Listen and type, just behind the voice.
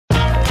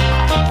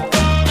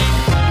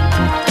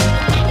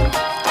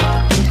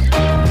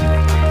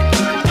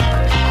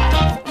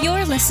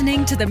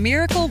listening to the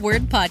Miracle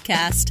Word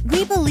Podcast.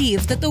 We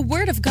believe that the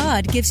Word of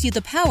God gives you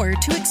the power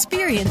to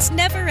experience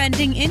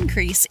never-ending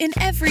increase in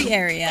every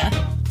area.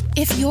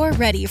 If you're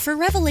ready for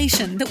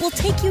revelation that will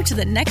take you to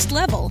the next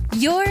level,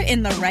 you're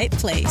in the right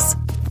place.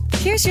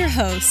 Here's your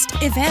host,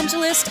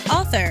 evangelist,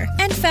 author,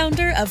 and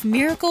founder of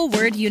Miracle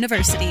Word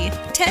University,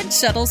 Ted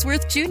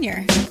Shuttlesworth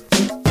Jr.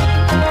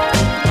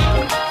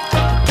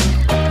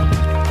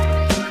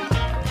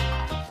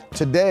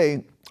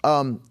 Today,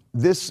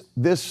 this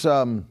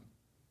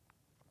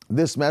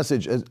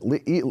message,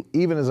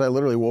 even as I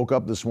literally woke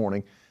up this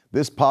morning,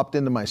 this popped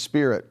into my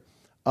spirit.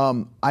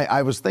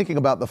 I was thinking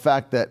about the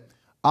fact that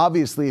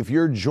obviously if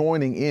you're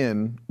joining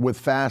in with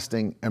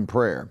fasting and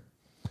prayer,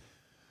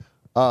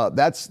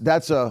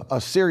 that's a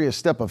serious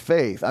step of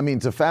faith. I mean,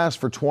 to fast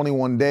for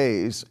 21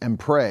 days and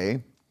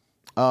pray,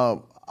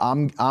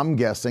 I'm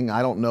guessing,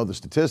 I don't know the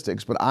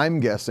statistics, but I'm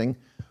guessing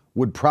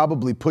would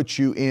probably put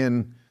you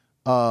in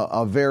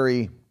a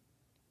very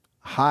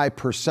high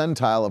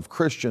percentile of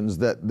Christians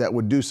that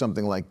would do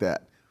something like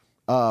that.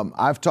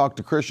 I've talked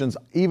to Christians,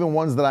 even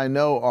ones that I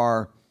know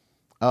are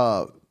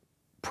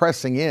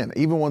pressing in,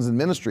 even ones in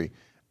ministry,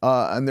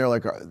 and they're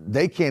like,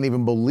 they can't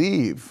even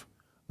believe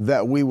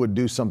that we would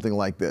do something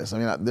like this. I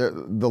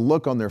mean, the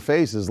look on their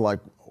face is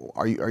like,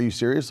 are you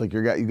serious? Like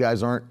you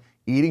guys aren't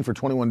eating for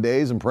 21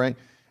 days and praying?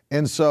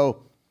 And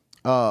so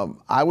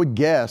I would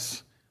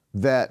guess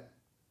that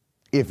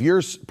if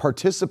you're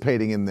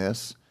participating in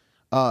this,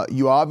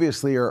 you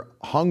obviously are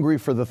hungry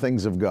for the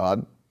things of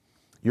God.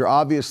 You're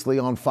obviously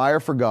on fire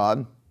for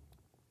God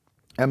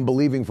and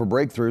believing for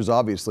breakthroughs,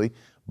 obviously.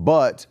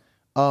 But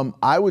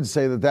I would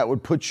say that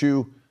would put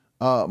you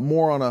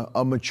more on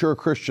a mature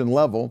Christian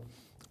level.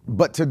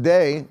 But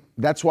today,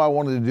 that's why I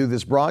wanted to do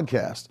this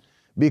broadcast,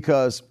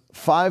 because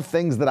 5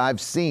 things that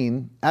I've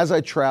seen as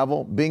I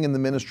travel, being in the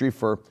ministry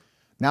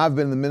now I've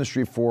been in the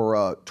ministry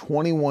for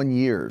 21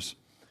 years.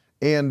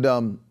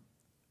 And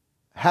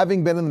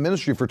having been in the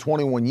ministry for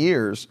 21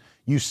 years,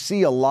 you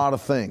see a lot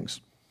of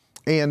things.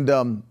 And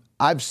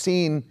I've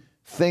seen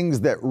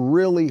things that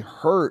really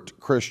hurt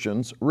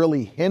Christians,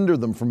 really hinder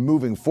them from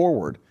moving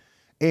forward.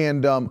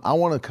 And I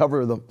want to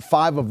cover the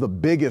 5 of the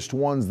biggest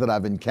ones that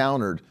I've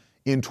encountered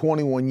in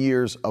 21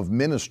 years of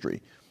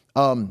ministry.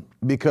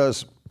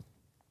 Because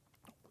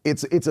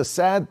it's a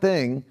sad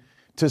thing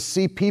to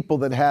see people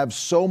that have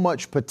so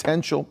much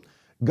potential.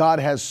 God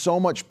has so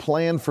much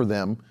planned for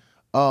them,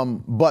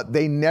 but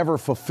they never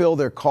fulfill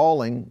their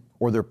calling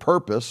or their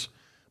purpose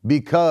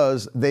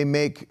because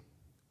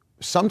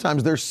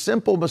sometimes they're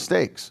simple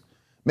mistakes,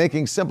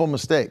 making simple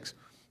mistakes.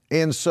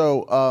 And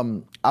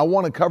so I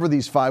want to cover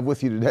these 5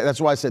 with you today.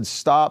 That's why I said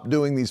stop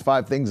doing these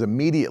 5 things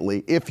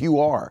immediately if you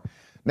are.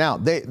 Now,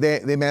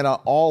 they may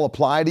not all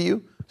apply to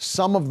you.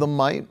 Some of them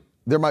might.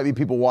 There might be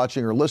people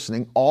watching or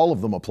listening. All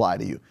of them apply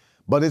to you.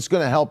 But it's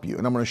going to help you.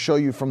 And I'm going to show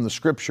you from the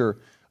scripture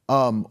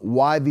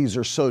why these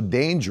are so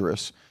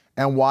dangerous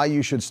and why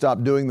you should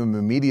stop doing them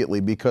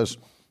immediately. Because,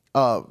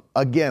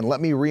 again,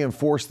 let me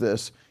reinforce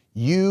this.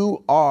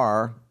 You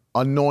are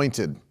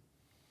anointed.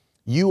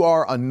 You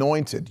are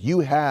anointed.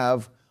 You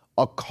have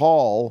a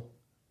call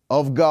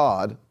of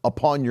God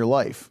upon your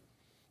life.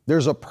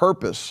 There's a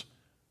purpose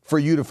for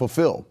you to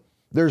fulfill.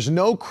 There's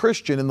no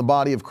Christian in the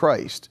body of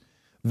Christ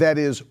that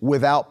is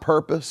without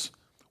purpose,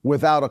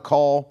 without a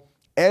call.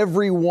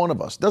 Every one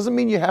of us. Doesn't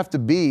mean you have to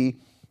be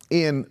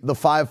in the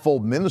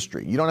 5-fold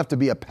ministry. You don't have to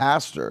be a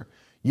pastor.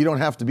 You don't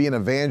have to be an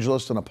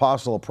evangelist, an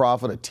apostle, a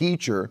prophet, a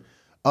teacher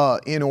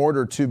in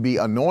order to be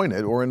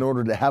anointed or in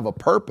order to have a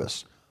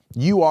purpose.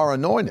 You are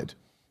anointed.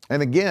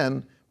 And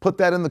again, put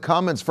that in the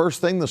comments first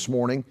thing this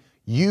morning.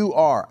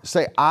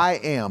 Say, I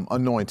am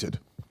anointed.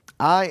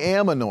 I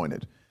am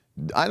anointed.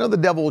 I know the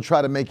devil will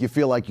try to make you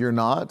feel like you're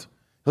not.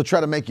 He'll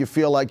try to make you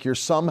feel like you're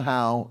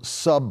somehow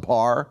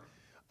subpar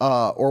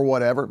or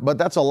whatever, but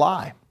that's a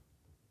lie.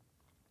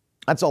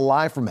 That's a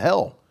lie from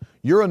hell.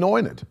 You're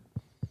anointed.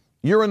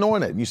 You're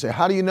anointed. You say,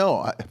 how do you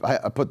know?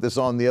 I put this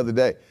on the other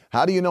day.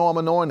 How do you know I'm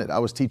anointed? I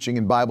was teaching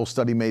in Bible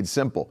Study Made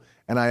Simple,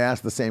 and I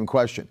asked the same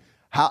question.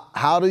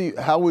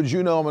 How would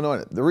you know I'm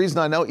anointed? The reason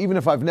I know, even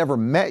if I've never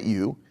met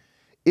you,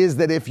 is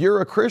that if you're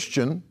a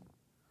Christian,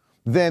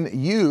 then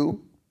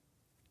you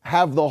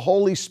have the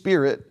Holy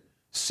Spirit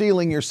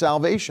sealing your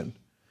salvation.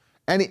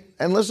 And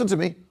listen to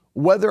me,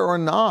 whether or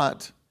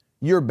not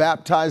you're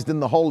baptized in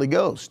the Holy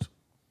Ghost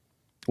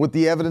with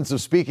the evidence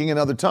of speaking in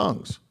other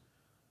tongues,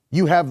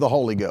 you have the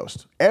Holy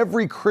Ghost.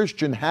 Every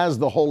Christian has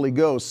the Holy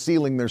Ghost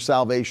sealing their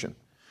salvation.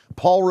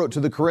 Paul wrote to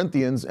the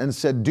Corinthians and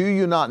said, do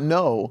you not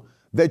know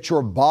that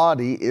your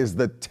body is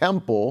the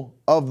temple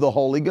of the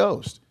Holy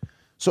Ghost?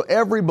 So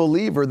every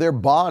believer, their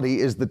body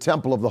is the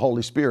temple of the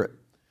Holy Spirit.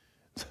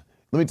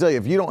 Let me tell you,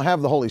 if you don't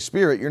have the Holy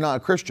Spirit, you're not a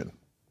Christian.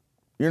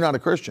 You're not a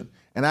Christian.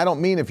 And I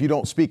don't mean if you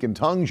don't speak in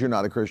tongues, you're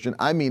not a Christian.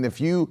 I mean,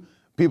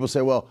 people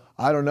say, well,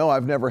 I don't know,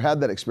 I've never had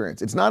that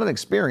experience. It's not an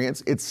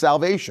experience, it's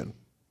salvation.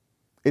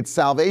 It's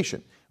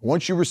salvation.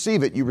 Once you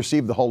receive it, you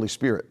receive the Holy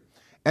Spirit.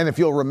 And if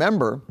you'll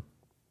remember,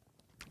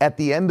 at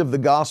the end of the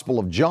Gospel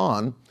of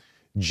John,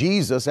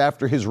 Jesus,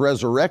 after his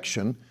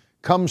resurrection,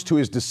 comes to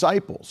his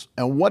disciples.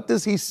 And what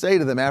does he say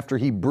to them after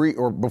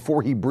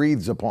before he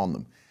breathes upon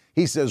them?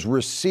 He says,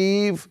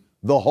 receive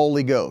the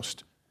Holy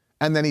Ghost.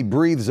 And then he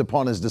breathes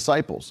upon his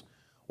disciples.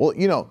 Well,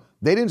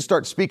 they didn't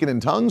start speaking in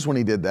tongues when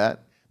he did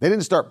that. They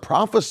didn't start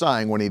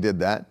prophesying when he did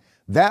that.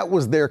 That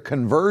was their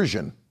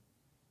conversion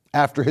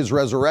after his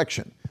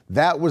resurrection.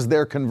 That was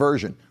their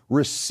conversion.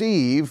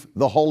 Receive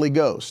the Holy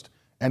Ghost.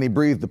 And he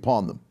breathed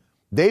upon them.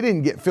 They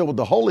didn't get filled with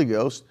the Holy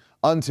Ghost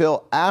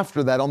until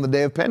after that on the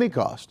day of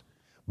Pentecost,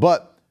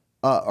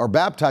 or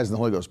baptized in the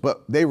Holy Ghost.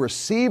 But they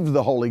received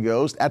the Holy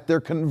Ghost at their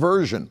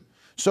conversion.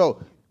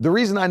 So the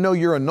reason I know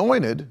you're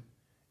anointed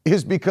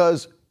is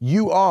because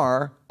you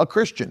are a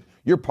Christian.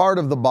 You're part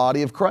of the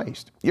body of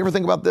Christ. You ever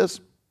think about this?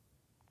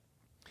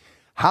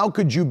 How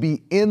could you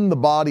be in the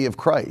body of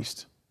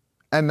Christ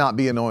and not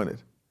be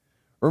anointed?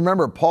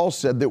 Remember, Paul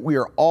said that we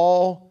are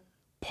all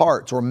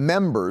parts or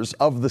members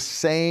of the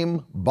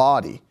same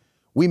body.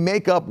 We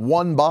make up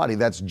one body.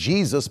 That's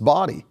Jesus'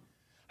 body.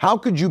 How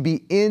could you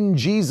be in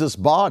Jesus'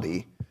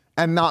 body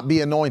and not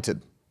be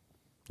anointed?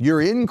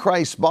 You're in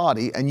Christ's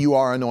body and you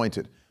are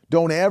anointed.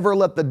 Don't ever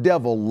let the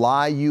devil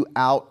lie you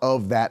out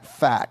of that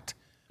fact.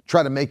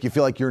 Try to make you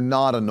feel like you're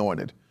not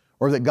anointed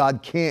or that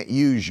God can't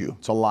use you.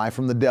 It's a lie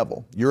from the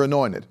devil. You're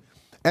anointed.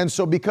 And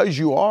so because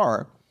you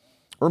are,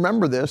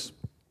 remember this,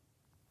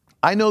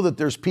 I know that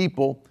there's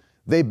people,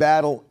 they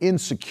battle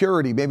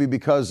insecurity, maybe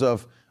because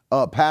of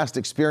past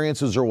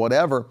experiences or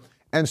whatever.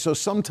 And so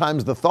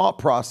sometimes the thought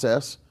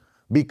process,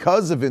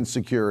 because of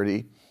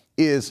insecurity,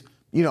 is,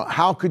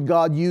 how could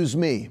God use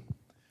me?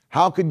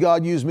 How could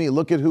God use me?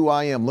 Look at who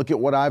I am. Look at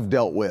what I've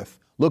dealt with.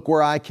 Look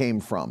where I came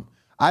from.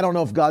 I don't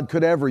know if God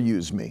could ever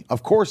use me.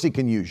 Of course he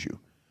can use you.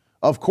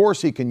 Of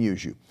course he can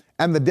use you.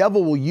 And the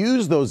devil will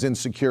use those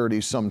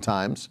insecurities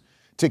sometimes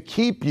to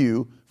keep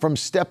you from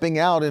stepping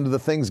out into the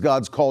things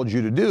God's called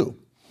you to do.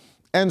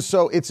 And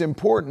so it's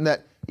important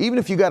that even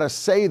if you got to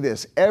say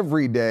this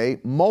every day,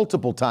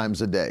 multiple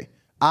times a day,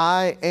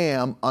 I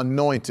am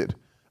anointed.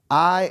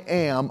 I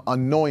am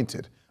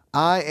anointed.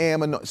 I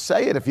am anointed.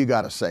 Say it if you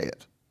got to say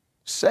it.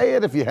 Say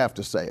it if you have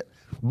to say it.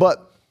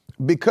 But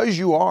because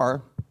you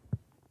are,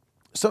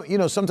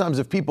 sometimes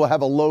if people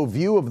have a low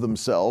view of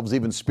themselves,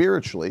 even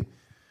spiritually,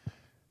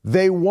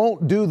 they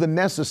won't do the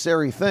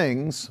necessary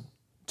things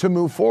to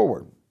move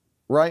forward,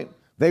 right?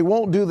 They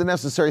won't do the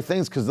necessary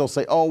things because they'll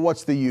say, oh,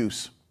 what's the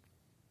use?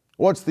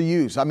 What's the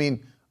use? I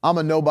mean, I'm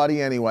a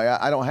nobody anyway.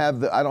 I don't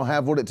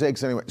have what it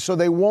takes anyway. So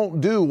they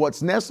won't do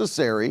what's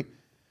necessary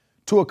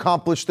to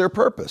accomplish their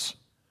purpose.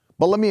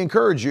 But let me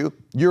encourage you,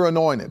 you're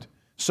anointed.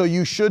 So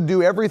you should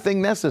do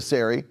everything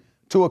necessary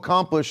to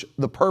accomplish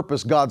the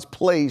purpose God's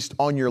placed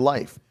on your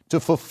life, to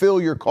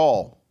fulfill your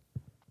call,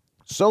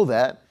 so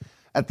that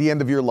at the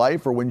end of your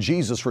life or when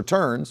Jesus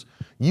returns,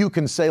 you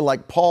can say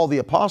like Paul the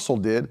apostle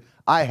did,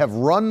 I have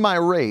run my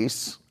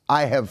race,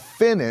 I have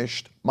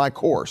finished my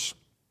course.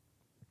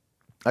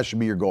 That should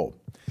be your goal.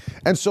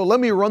 And so let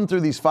me run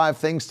through these 5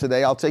 things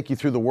today. I'll take you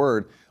through the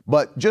word,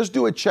 but just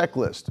do a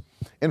checklist.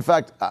 In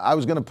fact, I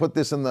was going to put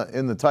this in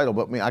the title,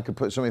 but I could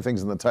put so many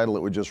things in the title it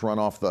would just run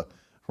off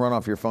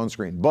your phone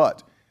screen.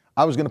 But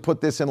I was going to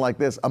put this in like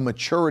this, a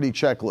maturity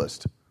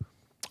checklist.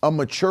 A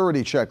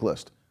maturity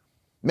checklist.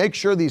 Make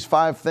sure these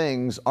 5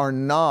 things are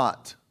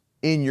not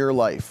in your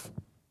life.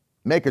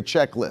 Make a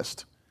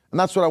checklist. And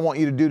that's what I want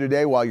you to do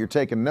today while you're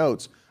taking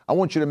notes. I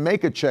want you to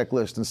make a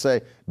checklist and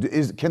say,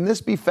 can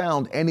this be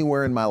found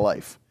anywhere in my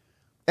life?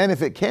 And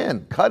if it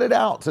can, cut it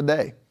out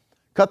today.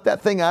 Cut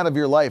that thing out of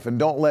your life and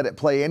don't let it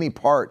play any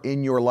part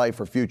in your life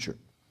or future.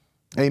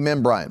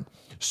 Amen, Brian.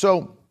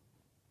 So,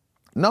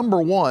 number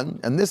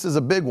 1, and this is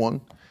a big one,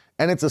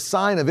 and it's a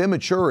sign of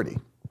immaturity.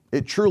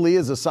 It truly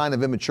is a sign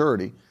of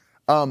immaturity.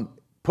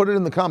 Put it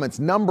in the comments.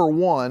 Number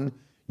 1,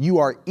 you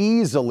are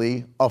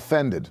easily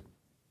offended.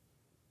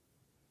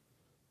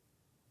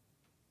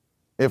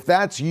 If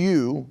that's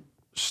you,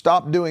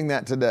 stop doing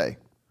that today.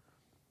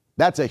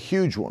 That's a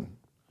huge one.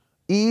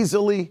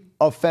 Easily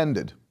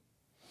offended.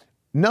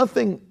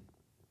 Nothing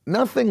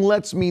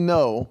lets me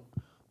know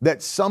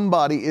that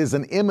somebody is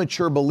an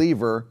immature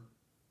believer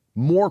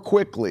more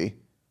quickly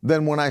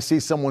than when I see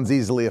someone's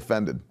easily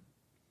offended.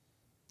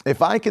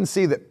 If I can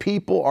see that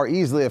people are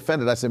easily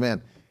offended, I say,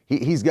 man,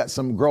 he's got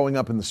some growing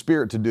up in the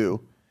spirit to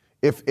do.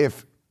 If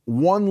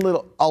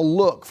a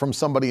look from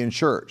somebody in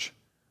church,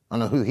 I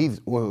don't know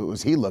who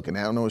is he looking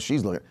at? I don't know what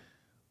she's looking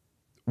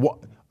at.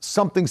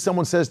 Something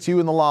someone says to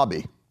you in the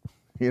lobby,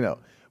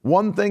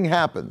 one thing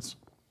happens.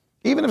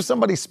 Even if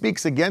somebody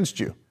speaks against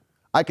you,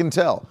 I can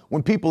tell.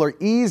 When people are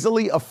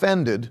easily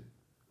offended,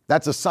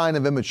 that's a sign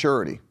of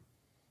immaturity.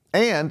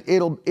 And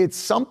it's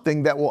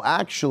something that will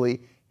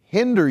actually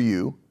hinder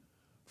you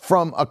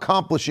from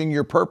accomplishing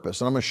your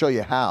purpose. And I'm going to show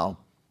you how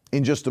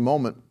in just a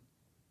moment.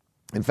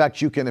 In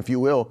fact, you can, if you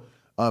will,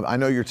 I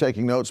know you're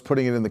taking notes,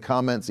 putting it in the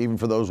comments, even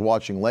for those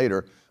watching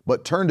later,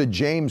 but turn to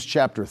James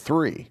chapter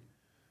 3.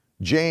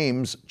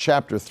 James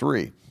chapter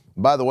 3.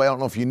 By the way, I don't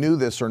know if you knew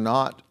this or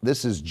not.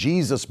 This is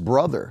Jesus'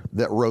 brother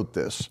that wrote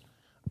this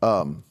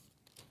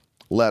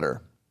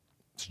letter.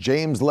 It's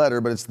James'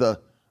 letter, but it's the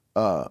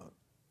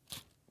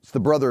It's the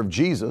brother of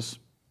Jesus.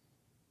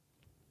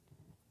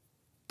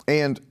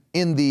 And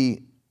in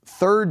the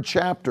 3rd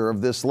chapter of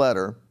this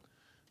letter,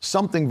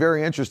 something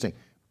very interesting.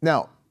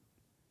 Now,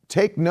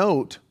 take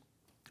note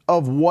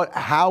of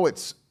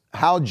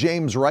how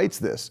James writes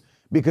this,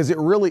 because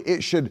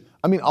it should,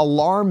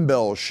 alarm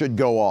bells should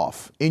go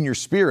off in your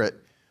spirit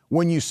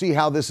when you see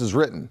how this is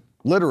written,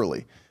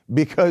 literally,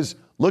 because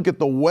look at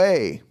the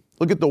way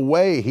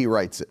he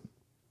writes it.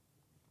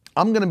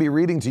 I'm going to be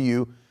reading to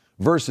you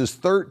verses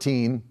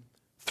 13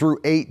 through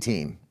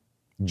 18.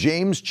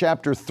 James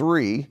chapter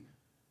 3,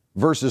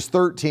 verses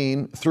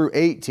 13 through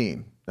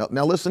 18.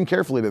 Now listen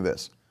carefully to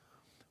this.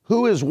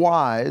 Who is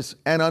wise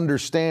and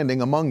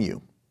understanding among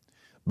you?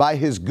 By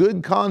his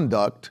good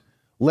conduct,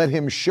 let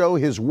him show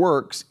his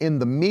works in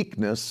the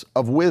meekness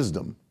of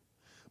wisdom.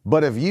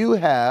 But if you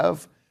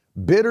have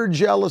bitter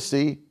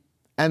jealousy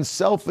and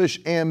selfish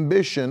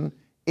ambition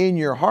in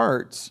your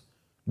hearts,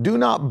 do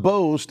not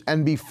boast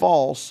and be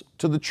false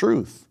to the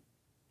truth.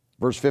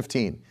 Verse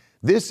 15,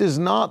 this is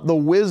not the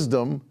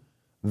wisdom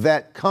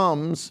that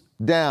comes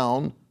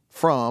down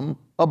from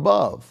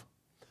above,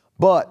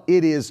 but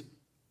it is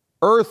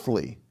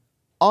earthly,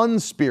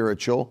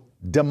 unspiritual,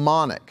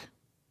 demonic.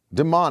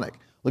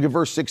 Look at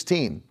verse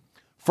 16.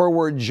 For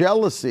where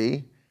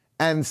jealousy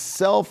and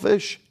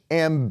selfish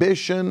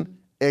ambition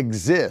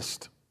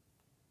exist,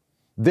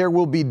 there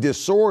will be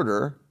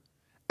disorder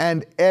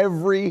and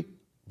every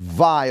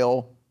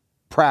vile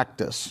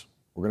practice.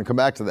 We're going to come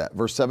back to that.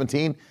 Verse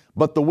 17,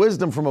 but the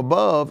wisdom from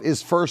above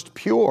is first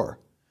pure,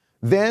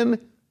 then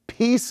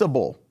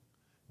peaceable,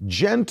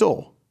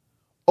 gentle,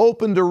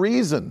 open to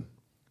reason,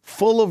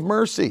 full of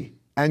mercy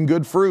and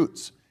good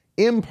fruits,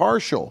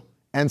 impartial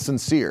and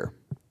sincere.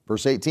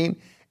 Verse 18,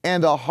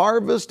 and a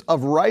harvest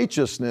of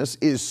righteousness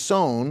is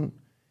sown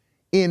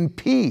in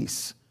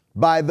peace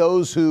by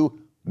those who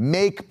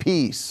make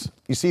peace.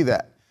 You see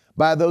that?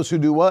 By those who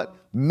do what?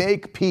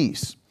 Make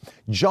peace.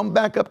 Jump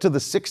back up to the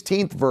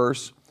 16th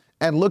verse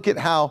and look at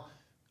how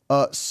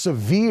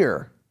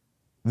severe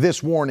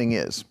this warning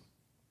is.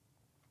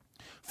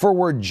 For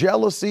where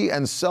jealousy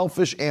and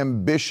selfish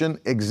ambition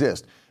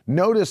exist.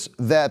 Notice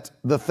that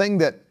the thing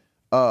that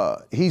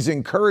he's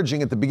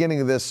encouraging at the beginning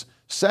of this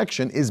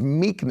section is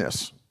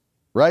meekness,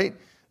 right?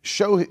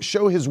 Show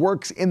his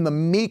works in the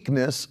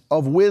meekness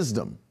of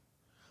wisdom.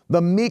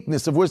 The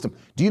meekness of wisdom.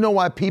 Do you know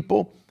why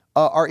people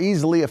are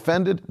easily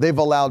offended? They've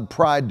allowed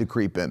pride to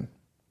creep in.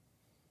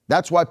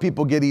 That's why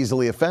people get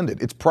easily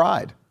offended. It's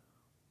pride.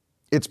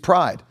 It's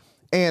pride.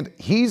 And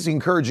he's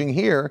encouraging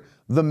here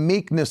the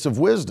meekness of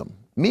wisdom.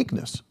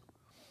 Meekness.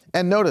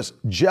 And notice,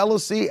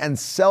 jealousy and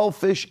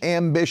selfish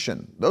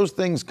ambition. Those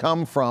things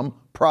come from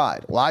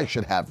pride. Well, I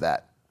should have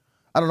that.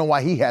 I don't know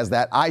why he has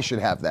that. I should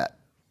have that.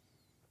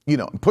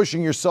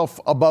 Pushing yourself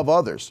above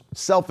others.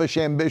 Selfish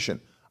ambition.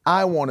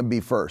 I want to be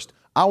first.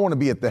 I want to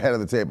be at the head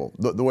of the table,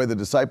 the way the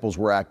disciples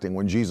were acting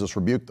when Jesus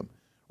rebuked them,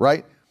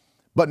 right?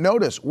 But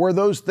notice, where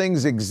those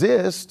things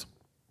exist,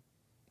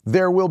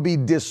 there will be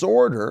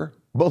disorder.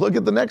 But look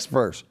at the next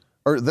verse,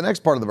 or the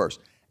next part of the verse.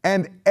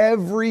 And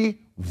every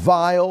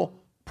vile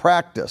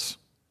practice.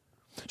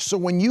 So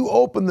when you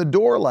open the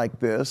door like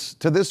this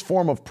to this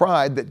form of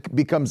pride that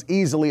becomes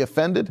easily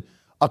offended,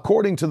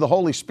 according to the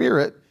Holy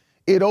Spirit,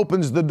 it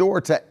opens the door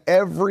to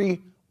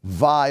every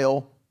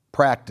vile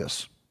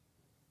practice.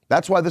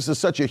 That's why this is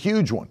such a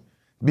huge one,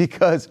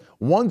 because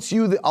once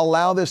you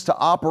allow this to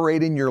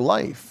operate in your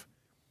life,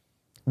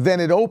 then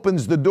it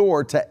opens the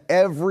door to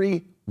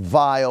every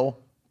vile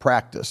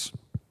practice.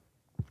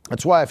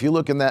 That's why if you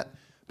look in that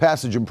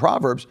passage in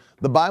Proverbs,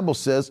 the Bible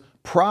says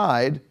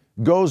pride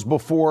goes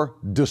before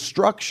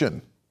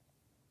destruction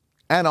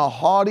and a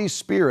haughty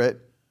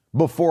spirit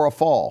before a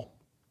fall,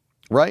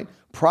 right?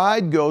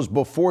 Pride goes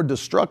before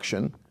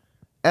destruction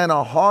and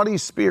a haughty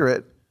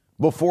spirit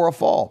before a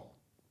fall.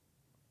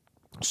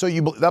 So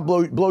that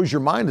blows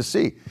your mind to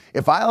see.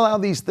 If I allow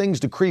these things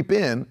to creep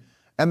in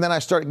and then I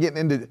start getting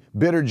into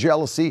bitter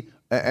jealousy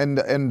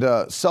and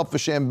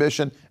selfish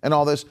ambition and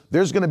all this,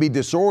 there's going to be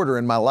disorder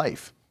in my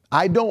life.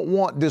 I don't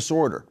want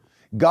disorder.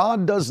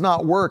 God does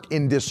not work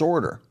in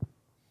disorder.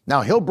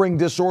 Now, he'll bring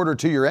disorder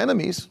to your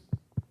enemies,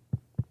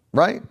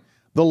 right?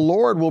 The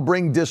Lord will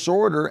bring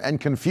disorder and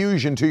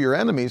confusion to your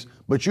enemies,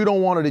 but you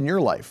don't want it in your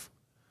life.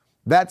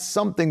 That's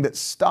something that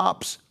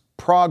stops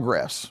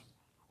progress.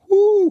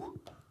 Woo!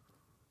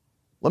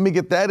 Let me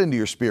get that into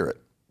your spirit.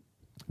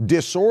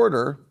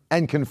 Disorder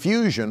and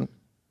confusion,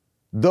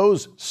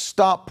 those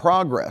stop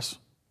progress.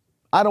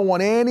 I don't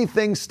want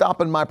anything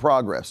stopping my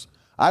progress.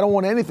 I don't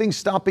want anything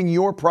stopping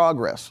your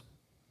progress.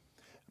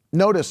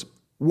 Notice,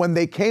 when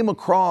they came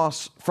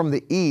across from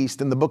the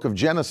east in the book of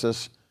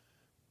Genesis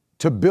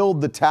to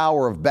build the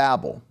Tower of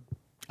Babel,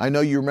 I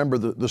know you remember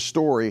the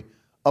story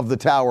of the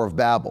Tower of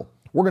Babel.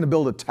 We're going to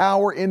build a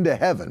tower into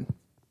heaven.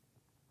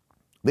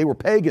 They were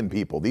pagan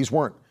people. These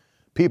weren't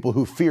people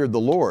who feared the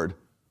Lord.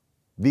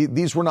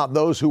 These were not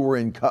those who were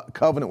in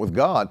covenant with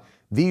God.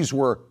 These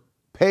were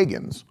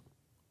pagans.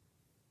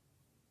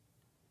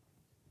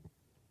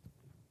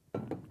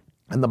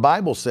 And the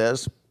Bible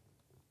says,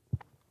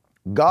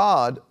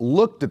 God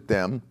looked at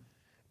them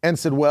and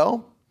said,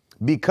 well,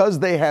 because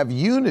they have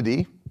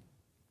unity,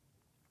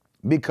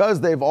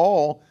 because they've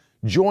all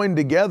joined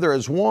together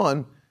as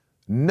one,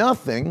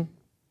 nothing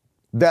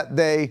that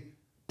they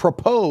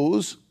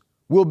propose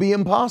will be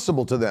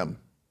impossible to them.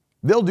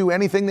 They'll do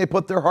anything they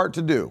put their heart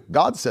to do.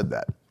 God said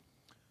that.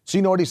 So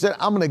you know what he said?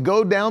 I'm going to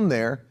go down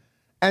there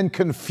and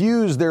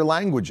confuse their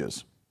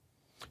languages.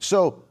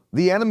 So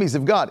the enemies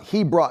of God,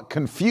 he brought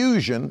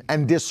confusion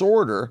and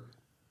disorder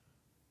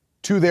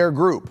to their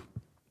group.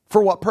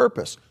 For what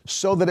purpose?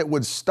 So that it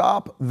would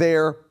stop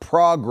their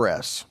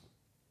progress.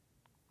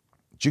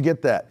 Did you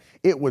get that?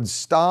 It would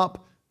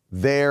stop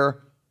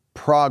their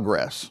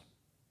progress.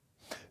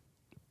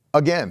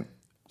 Again,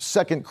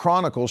 2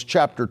 Chronicles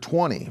chapter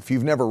 20, if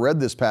you've never read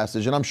this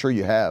passage, and I'm sure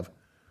you have,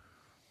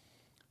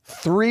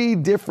 3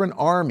 different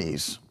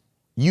armies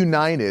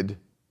united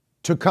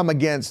to come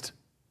against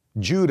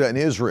Judah and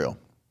Israel,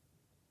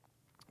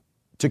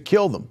 to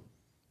kill them,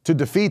 to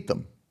defeat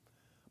them.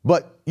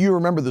 But you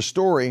remember the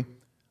story,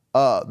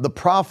 the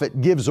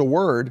prophet gives a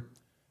word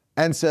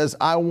and says,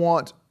 I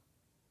want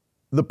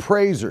the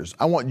praisers,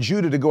 I want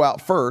Judah to go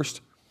out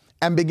first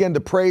and begin to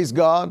praise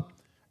God,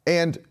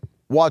 and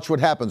watch what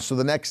happens. So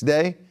the next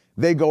day,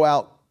 they go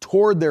out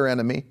toward their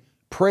enemy,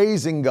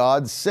 praising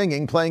God,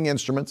 singing, playing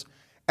instruments,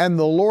 and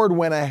the Lord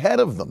went ahead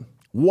of them.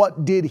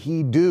 What did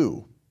he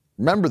do?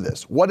 Remember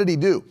this. What did he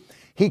do?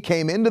 He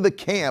came into the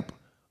camp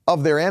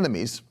of their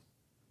enemies,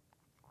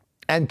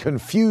 and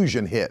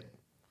confusion hit,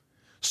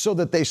 so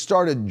that they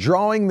started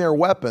drawing their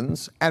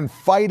weapons and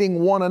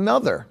fighting one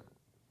another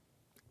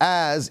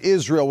as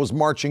Israel was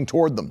marching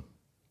toward them.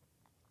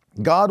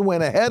 God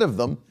went ahead of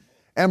them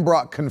and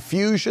brought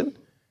confusion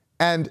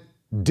and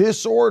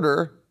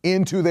disorder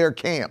into their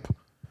camp.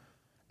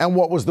 And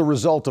what was the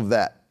result of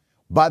that?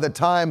 By the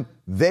time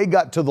they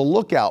got to the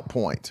lookout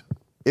point,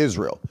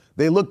 Israel,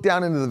 they looked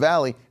down into the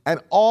valley and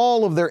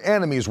all of their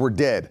enemies were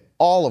dead.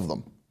 All of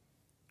them.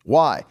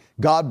 Why?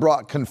 God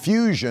brought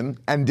confusion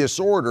and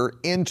disorder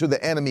into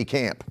the enemy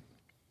camp.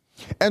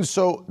 And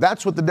so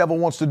that's what the devil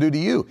wants to do to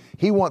you.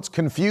 He wants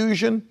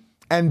confusion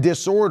and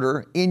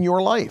disorder in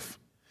your life.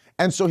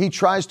 And so he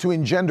tries to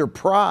engender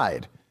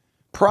pride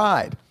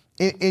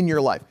in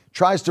your life.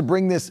 Tries to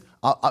bring this,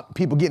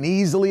 people getting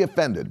easily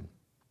offended.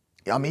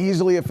 I'm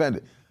easily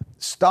offended.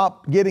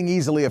 Stop getting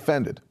easily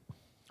offended.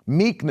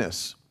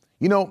 Meekness.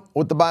 You know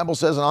what the Bible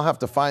says, and I'll have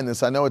to find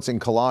this. I know it's in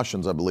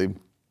Colossians, I believe.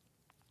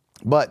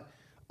 But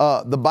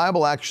the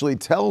Bible actually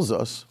tells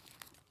us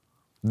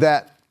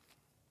that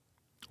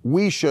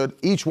we should,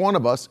 each one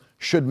of us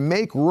should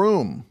make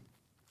room.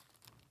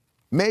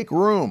 Make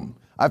room.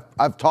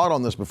 I've taught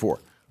on this before.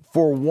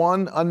 For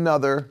one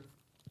another's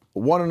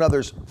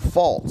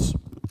faults.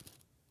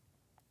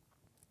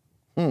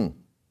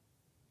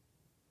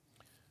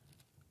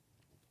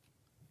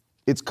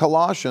 It's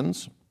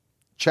Colossians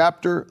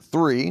chapter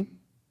 3,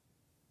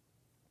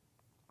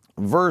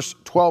 verse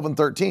 12 and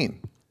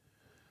 13.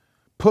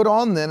 Put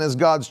on then as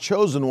God's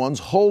chosen ones,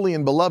 holy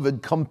and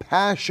beloved,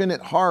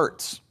 compassionate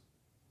hearts.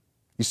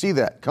 You see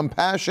that?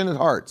 Compassionate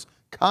hearts,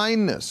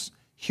 kindness,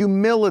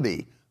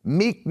 humility,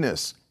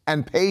 meekness,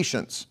 and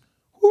patience.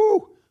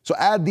 Woo! So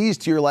add these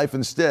to your life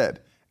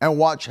instead and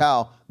watch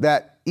how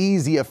that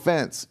easy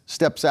offense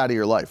steps out of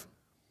your life.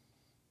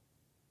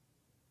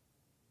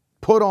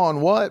 Put on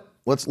what?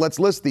 Let's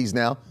list these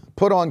now.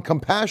 Put on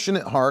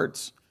compassionate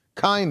hearts,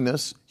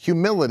 kindness,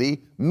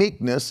 humility,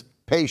 meekness,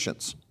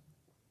 patience.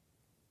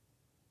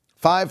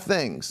 5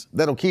 things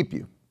that'll keep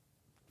you.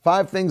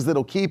 5 things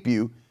that'll keep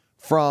you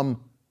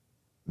from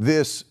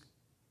this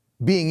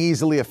being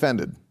easily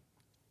offended.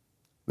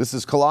 This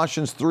is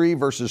Colossians 3,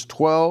 verses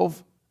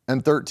 12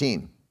 and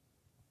 13.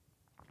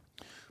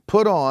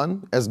 Put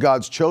on, as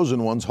God's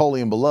chosen ones,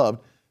 holy and beloved,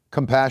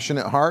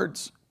 compassionate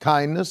hearts,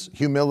 kindness,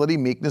 humility,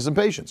 meekness, and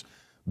patience,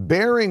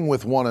 bearing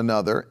with one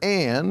another,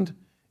 and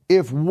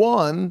if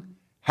one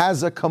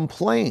has a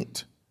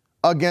complaint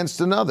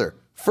against another,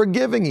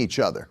 forgiving each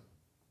other.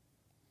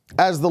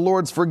 As the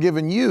Lord's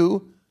forgiven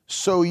you,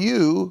 so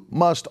you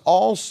must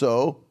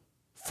also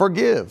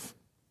forgive.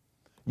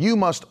 You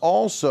must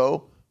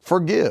also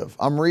forgive.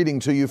 I'm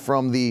reading to you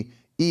from the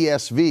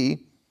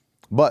ESV,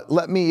 but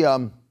let me,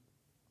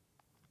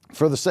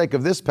 for the sake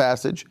of this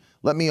passage,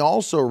 let me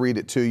also read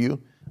it to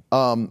you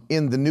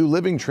in the New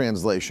Living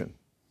Translation,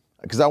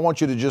 because I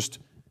want you to just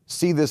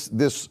see this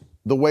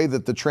the way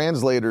that the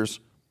translators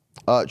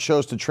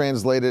chose to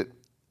translate it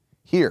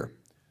here.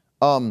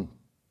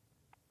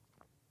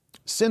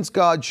 Since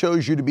God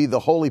chose you to be the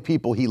holy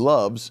people he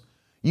loves,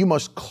 you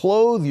must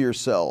clothe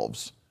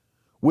yourselves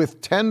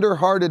with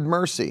tender-hearted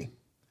mercy,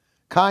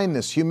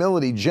 kindness,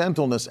 humility,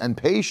 gentleness, and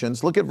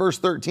patience. Look at verse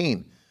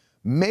 13.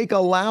 Make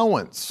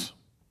allowance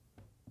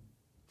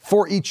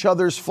for each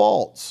other's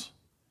faults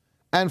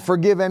and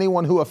forgive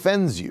anyone who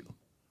offends you.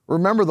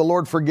 Remember, the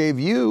Lord forgave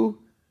you,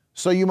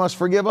 so you must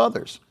forgive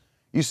others.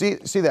 You see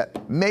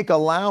that? Make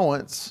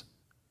allowance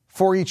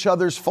for each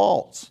other's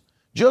faults.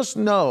 Just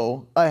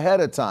know ahead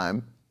of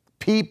time,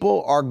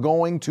 people are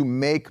going to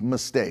make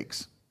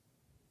mistakes.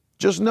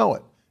 Just know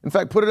it. In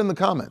fact, put it in the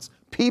comments.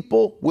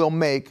 People will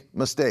make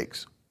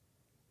mistakes.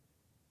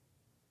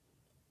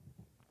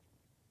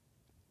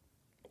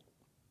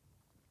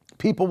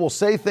 People will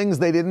say things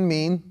they didn't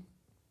mean.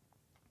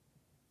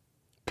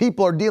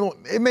 People are dealing,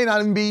 it may not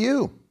even be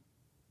you.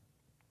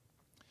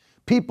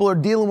 People are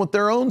dealing with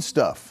their own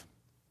stuff.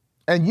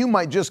 And you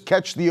might just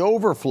catch the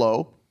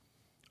overflow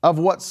of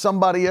what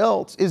somebody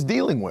else is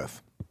dealing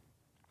with.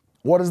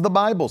 What does the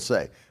Bible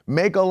say?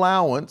 Make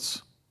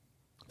allowance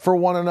for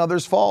one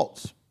another's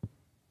faults.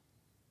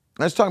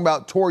 That's talking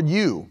about toward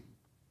you,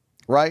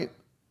 right?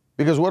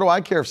 Because what do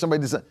I care if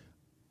somebody does,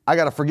 I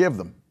got to forgive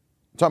them.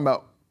 I'm talking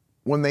about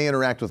when they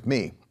interact with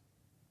me,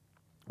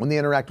 when they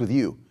interact with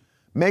you.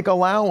 Make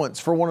allowance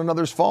for one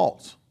another's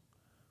faults.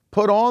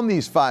 Put on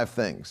these 5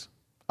 things.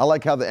 I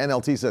like how the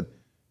NLT said,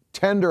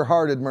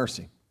 tender-hearted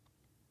mercy.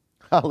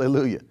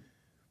 Hallelujah.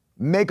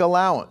 Make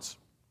allowance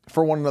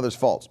for one another's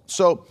faults.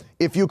 So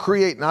if you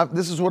create, now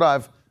this is what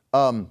I've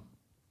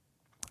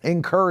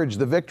encouraged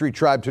the Victory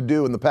Tribe to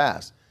do in the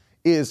past,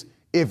 is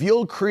if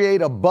you'll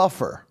create a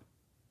buffer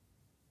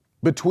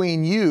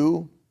between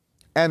you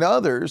and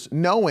others,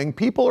 knowing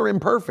people are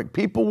imperfect.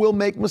 People will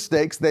make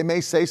mistakes. They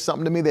may say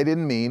something to me they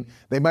didn't mean.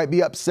 They might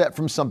be upset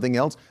from something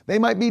else. They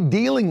might be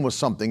dealing with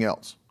something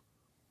else.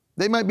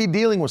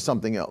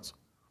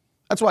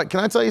 That's why, can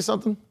I tell you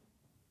something?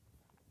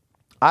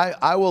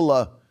 I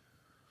will,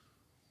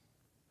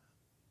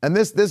 and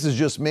this is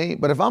just me,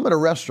 but if I'm at a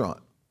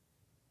restaurant,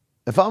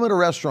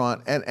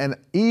 and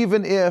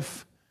even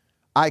if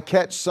I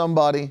catch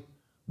somebody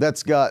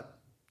that's got,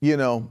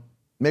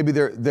 maybe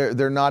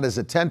they're not as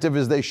attentive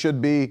as they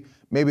should be.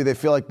 Maybe they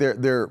feel like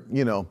they're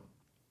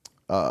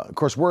of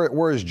course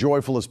we're as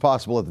joyful as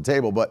possible at the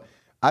table, but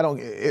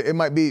it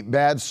might be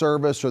bad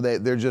service, or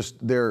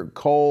they're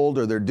cold,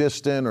 or they're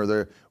distant, or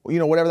they're,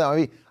 whatever that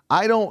might be.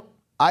 I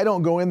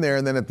don't go in there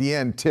and then at the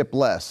end tip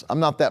less. I'm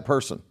not that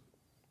person.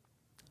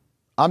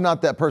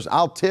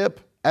 I'll tip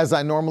as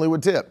I normally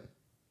would tip.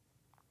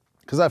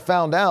 Because I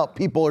found out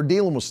people are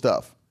dealing with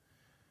stuff.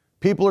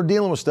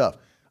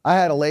 I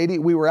had a lady,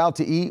 we were out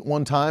to eat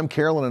one time,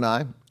 Carolyn and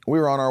I. We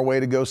were on our way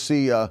to go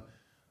see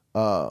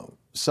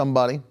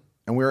somebody,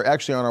 and we were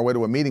actually on our way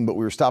to a meeting, but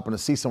we were stopping to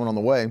see someone on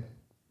the way.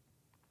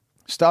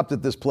 Stopped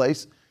at this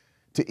place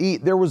to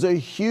eat. There was a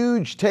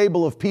huge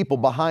table of people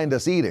behind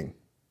us eating.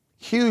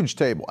 Huge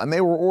table. And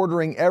they were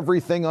ordering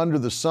everything under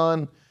the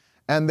sun,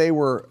 and they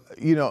were,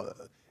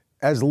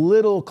 as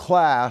little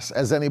class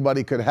as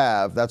anybody could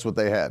have. That's what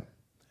they had.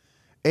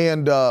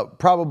 And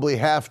probably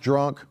half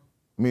drunk.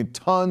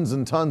 Tons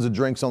and tons of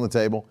drinks on the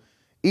table,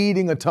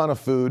 eating a ton of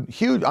food.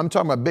 Huge, I'm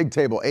talking about big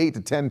table, 8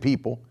 to 10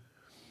 people.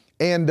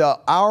 And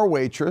our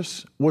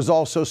waitress was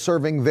also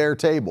serving their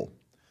table.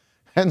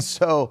 And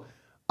so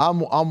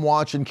I'm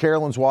watching,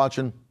 Carolyn's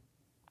watching.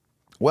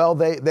 Well,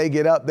 they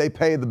get up, they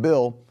pay the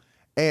bill,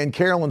 and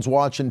Carolyn's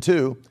watching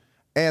too.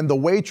 And the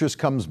waitress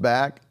comes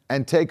back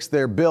and takes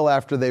their bill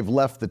after they've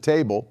left the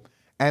table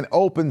and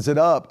opens it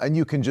up, and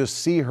you can just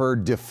see her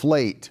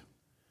deflate.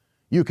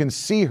 You can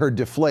see her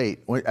deflate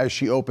as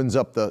she opens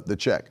up the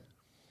check.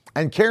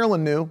 And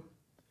Carolyn knew.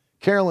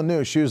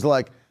 She was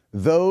like,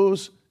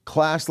 those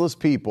classless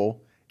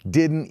people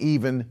didn't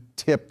even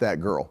tip that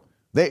girl.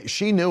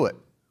 She knew it.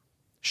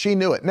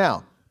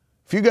 Now,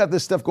 if you got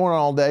this stuff going on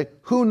all day,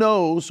 who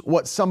knows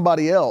what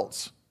somebody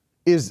else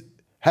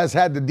has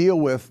had to deal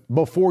with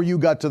before you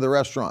got to the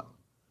restaurant?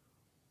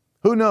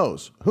 Who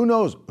knows? Who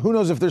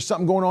knows if there's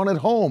something going on at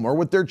home or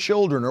with their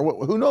children,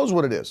 or who knows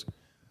what it is?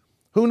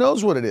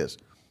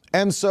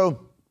 And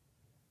so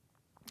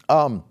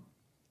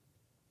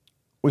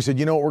we said,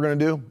 you know what we're going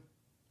to do?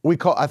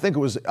 I think it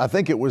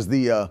was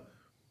the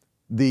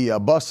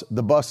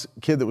bus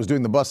kid that was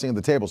doing the busing of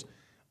the tables.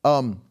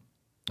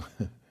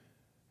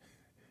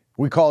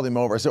 We called him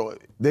over. So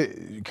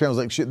Carol's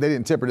like, they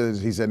didn't tip her.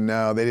 He said,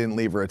 no, they didn't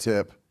leave her a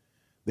tip.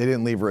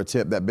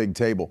 That big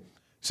table.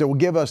 So well,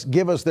 give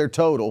us their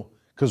total,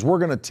 because we're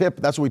going to tip.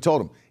 That's what we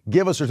told them.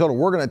 Give us her total.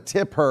 We're going to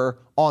tip her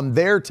on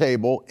their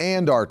table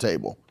and our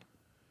table.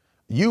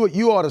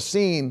 You ought to have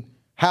seen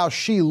how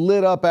she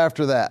lit up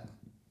after that.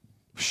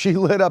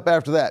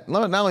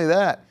 Not only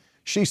that,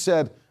 she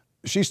started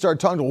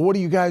talking to, well, what do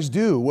you guys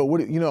do?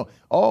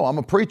 Oh, I'm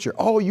a preacher.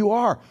 Oh, you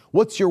are.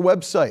 What's your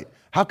website?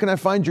 How can I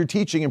find your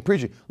teaching and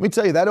preaching? Let me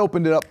tell you, that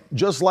opened it up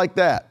just like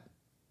that.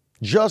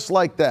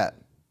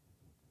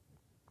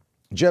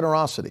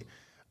 Generosity.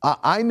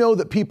 I know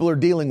that people are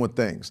dealing with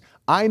things.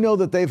 I know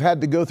that they've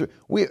had to go through.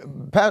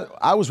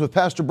 I was with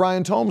Pastor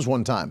Brian Tomes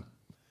one time.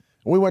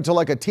 We went to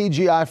like a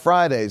TGI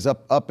Fridays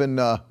up in,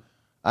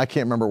 I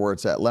can't remember where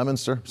it's at,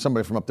 Leominster.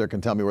 Somebody from up there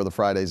can tell me where the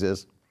Fridays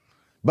is.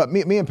 But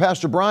me and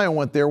Pastor Brian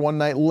went there one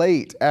night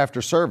late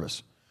after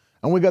service.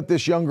 And we got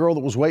this young girl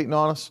that was waiting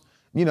on us.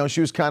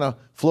 She was kind of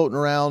floating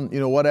around,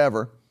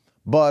 whatever.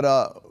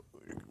 But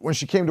when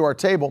she came to our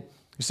table,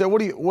 he said,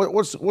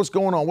 what's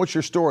going on? What's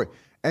your story?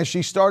 And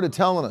she started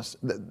telling us,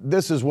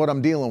 this is what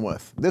I'm dealing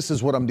with.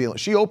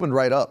 She opened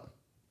right up.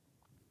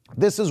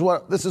 This is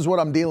what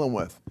I'm dealing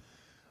with.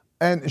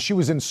 And she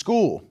was in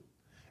school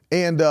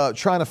and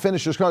trying to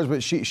finish her college,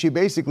 but she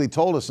basically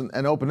told us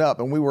and opened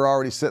up, and we were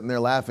already sitting there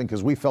laughing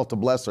because we felt to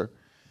bless her.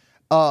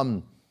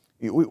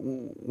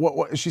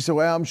 She said,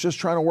 well, I'm just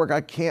trying to work.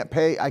 I can't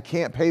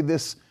pay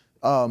this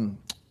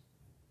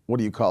what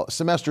do you call it?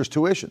 Semester's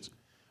tuitions.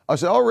 I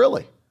said, oh,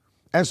 really?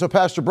 And so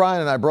Pastor Brian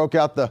and I broke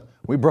out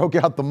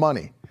the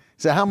money. He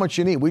said, how much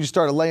you need? We just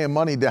started laying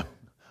money down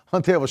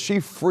on the table. She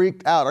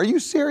freaked out. Are you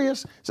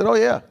serious? I said, oh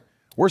yeah,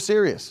 we're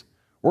serious.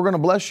 We're going to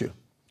bless you.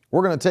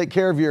 We're going to take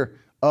care of your,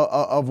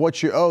 of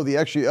what you owe, the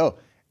extra you owe.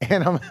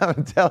 And I'm going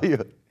to tell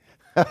you,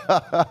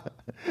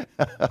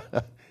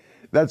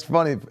 that's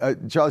funny.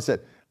 Charlie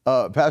said,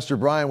 Pastor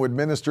Brian would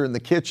minister in the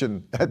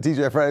kitchen at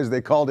TGI Fridays.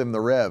 They called him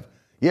the Rev.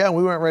 Yeah, and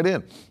we went right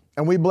in.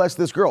 And we blessed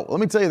this girl. Let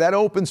me tell you, that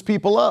opens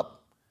people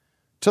up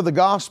to the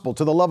gospel,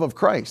 to the love of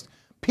Christ.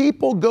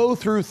 People go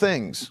through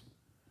things.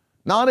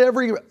 And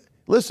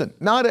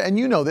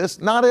you know this,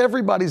 not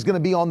everybody's going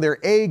to be on their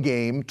A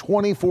game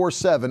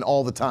 24/7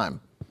 all the time.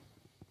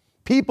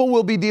 People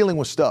will be dealing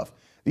with stuff.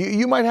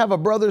 You might have a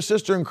brother or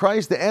sister in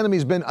Christ, the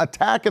enemy's been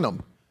attacking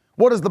them.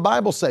 What does the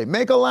Bible say?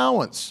 Make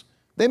allowance.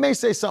 They may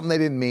say something they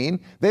didn't mean.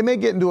 They may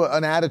get into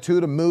an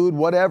attitude, a mood,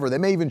 whatever. They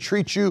may even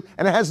treat you,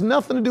 and it has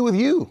nothing to do with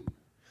you.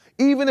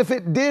 Even if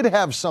it did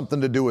have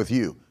something to do with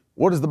you,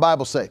 what does the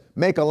Bible say?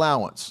 Make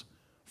allowance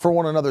for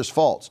one another's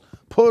faults.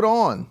 Put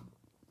on,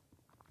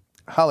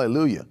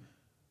 hallelujah,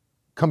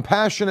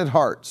 compassionate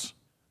hearts,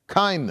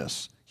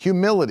 kindness,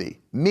 humility,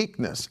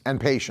 meekness,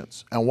 and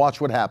patience. And watch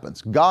what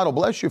happens. God will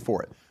bless you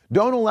for it.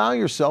 Don't allow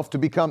yourself to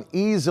become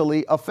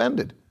easily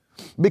offended,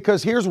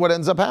 because here's what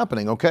ends up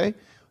happening, okay?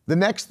 The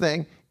next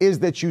thing is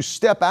that you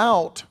step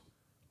out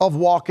of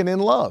walking in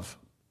love.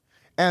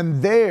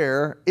 And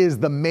there is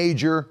the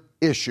major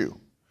issue,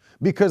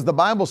 because the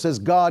Bible says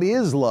God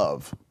is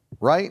love,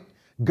 right?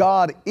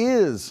 God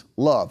is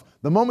love.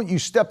 The moment you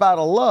step out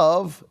of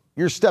love,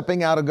 you're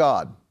stepping out of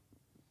God.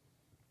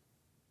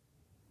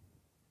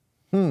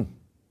 The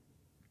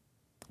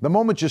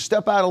moment you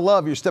step out of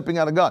love, you're stepping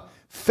out of God.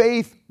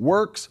 Faith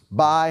works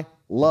by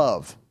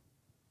love.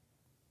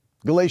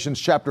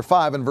 Galatians chapter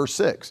 5 and verse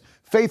 6.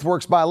 Faith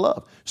works by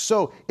love.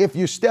 So if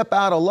you step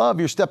out of love,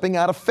 you're stepping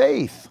out of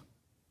faith.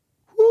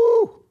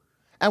 Woo!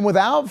 And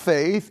without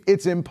faith,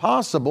 it's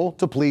impossible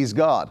to please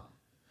God.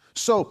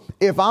 So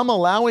if I'm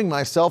allowing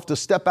myself to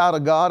step out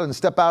of God and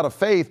step out of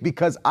faith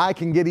because I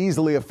can get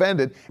easily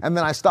offended and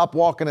then I stop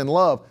walking in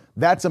love,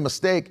 that's a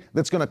mistake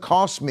that's going to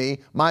cost me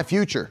my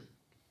future.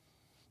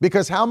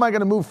 Because how am I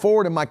going to move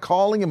forward in my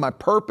calling and my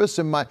purpose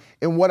and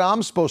in what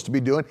I'm supposed to be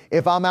doing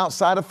if I'm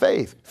outside of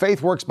faith?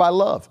 Faith works by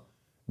love.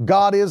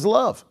 God is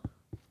love.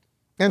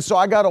 And so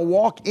I got to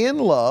walk in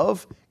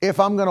love if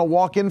I'm going to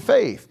walk in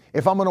faith,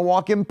 if I'm going to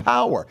walk in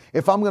power,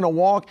 if I'm going to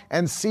walk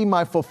and see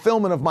my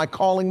fulfillment of my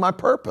calling, my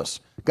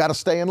purpose. Got to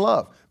stay in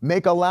love.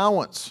 Make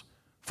allowance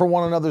for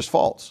one another's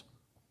faults.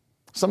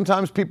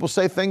 Sometimes people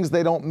say things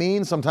they don't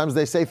mean. Sometimes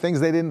they say things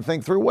they didn't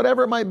think through,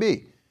 whatever it might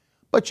be.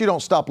 But you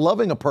don't stop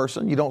loving a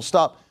person. You don't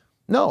stop.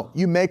 No,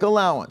 you make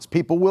allowance.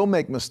 People will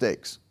make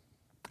mistakes.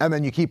 And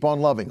then you keep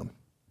on loving them.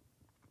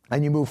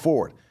 And you move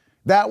forward.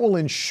 That will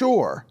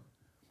ensure,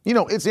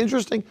 it's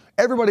interesting.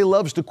 Everybody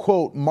loves to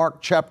quote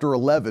Mark chapter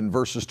 11,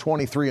 verses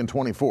 23 and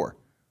 24,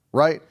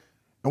 right?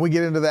 And we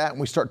get into that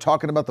and we start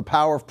talking about the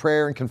power of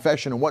prayer and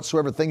confession, and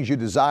whatsoever things you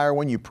desire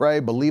when you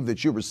pray, believe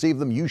that you receive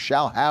them, you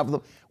shall have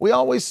them. We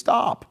always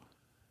stop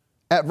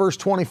at verse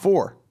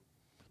 24.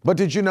 But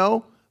did you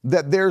know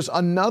that there's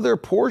another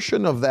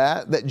portion of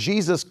that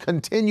Jesus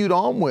continued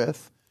on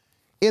with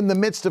in the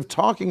midst of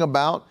talking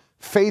about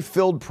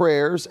faith-filled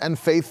prayers and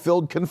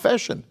faith-filled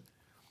confession?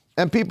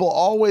 And people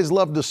always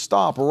love to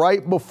stop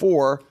right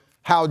before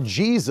how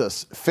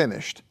Jesus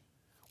finished.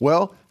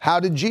 Well, how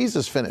did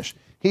Jesus finish?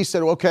 He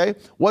said, okay,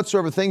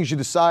 whatsoever things you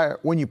desire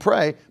when you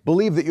pray,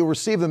 believe that you'll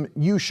receive them,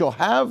 you shall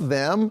have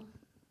them.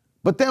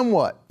 But then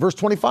what? Verse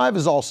 25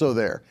 is also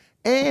there.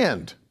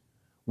 And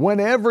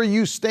whenever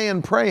you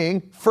stand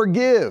praying,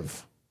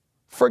 forgive.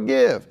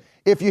 Forgive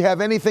if you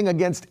have anything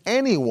against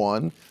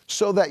anyone,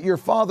 so that your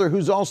Father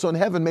who's also in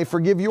heaven may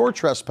forgive your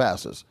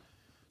trespasses.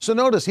 So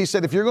notice, he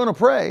said, if you're going to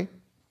pray,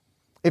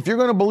 if you're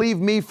going to believe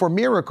me for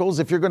miracles,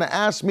 if you're going to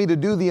ask me to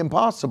do the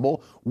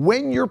impossible,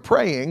 when you're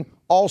praying,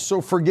 also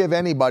forgive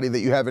anybody that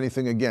you have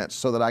anything against,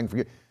 so that I can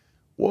forgive.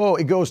 Whoa,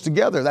 it goes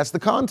together. That's the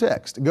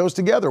context. It goes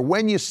together.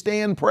 When you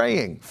stand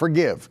praying,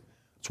 forgive.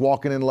 It's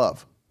walking in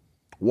love.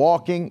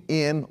 Walking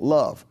in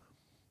love.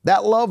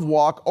 That love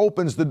walk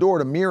opens the door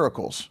to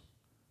miracles.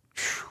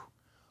 Whew.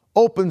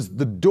 Opens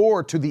the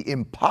door to the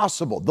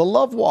impossible. The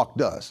love walk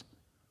does.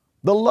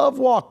 The love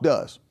walk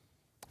does.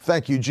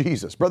 Thank you,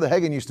 Jesus. Brother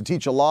Hagin used to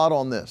teach a lot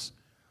on this,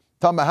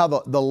 talking about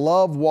how the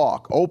love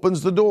walk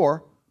opens the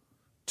door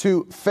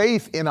to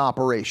faith in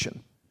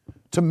operation,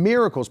 to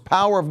miracles,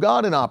 power of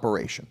God in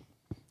operation.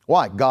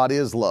 Why? God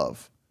is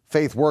love.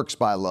 Faith works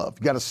by love.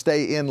 You got to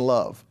stay in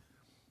love.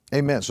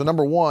 Amen. So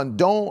number one,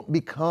 don't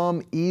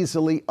become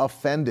easily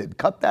offended.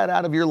 Cut that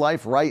out of your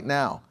life right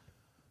now.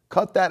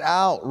 Cut that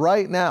out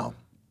right now.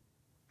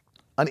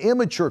 An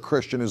immature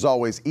Christian is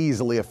always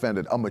easily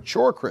offended. A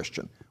mature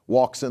Christian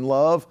walks in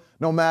love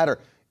no matter.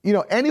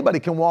 Anybody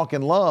can walk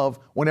in love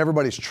when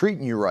everybody's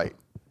treating you right.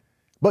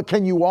 But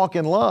can you walk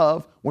in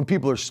love when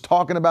people are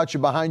talking about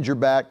you behind your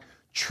back,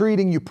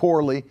 treating you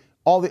poorly?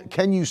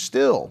 Can you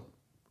still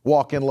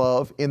Walk in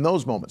love in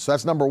those moments. So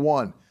that's number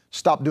one.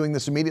 Stop doing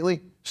this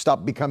immediately.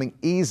 Stop becoming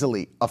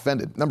easily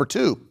offended. Number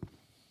two,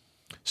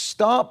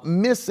 stop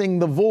missing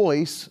the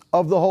voice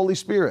of the Holy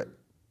Spirit.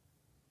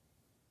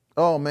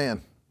 Oh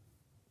man.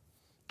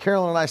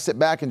 Carolyn and I sit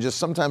back and just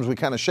sometimes we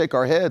kind of shake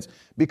our heads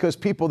because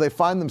people, they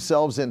find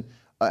themselves in,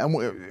 and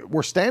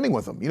we're standing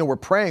with them. We're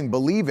praying,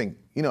 believing,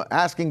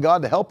 asking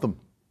God to help them.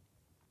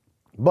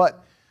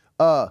 But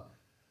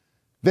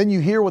then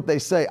you hear what they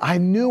say. I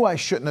knew I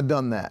shouldn't have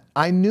done that.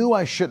 I knew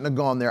I shouldn't have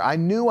gone there. I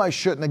knew I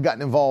shouldn't have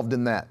gotten involved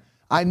in that.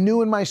 I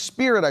knew in my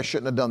spirit I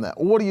shouldn't have done that.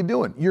 Well, what are you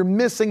doing? You're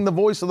missing the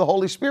voice of the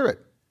Holy Spirit.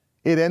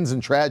 It ends in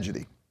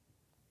tragedy.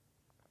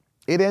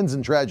 It ends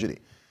in tragedy.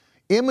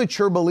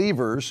 Immature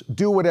believers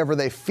do whatever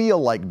they feel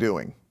like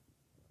doing.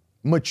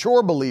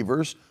 Mature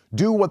believers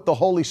do what the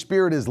Holy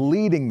Spirit is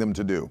leading them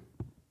to do.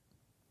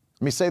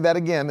 Let me say that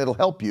again, it'll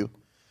help you.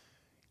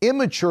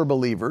 Immature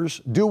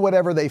believers do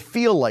whatever they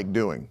feel like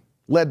doing,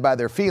 led by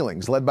their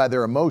feelings, led by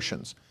their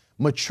emotions.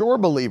 Mature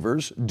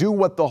believers do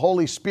what the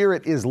Holy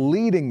Spirit is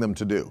leading them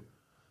to do.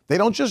 They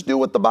don't just do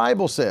what the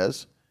Bible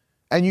says,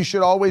 and you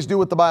should always do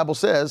what the Bible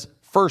says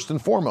first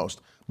and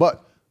foremost.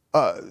 But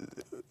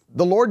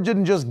the Lord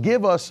didn't just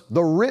give us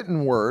the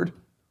written word.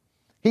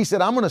 He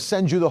said, I'm going to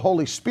send you the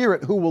Holy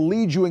Spirit who will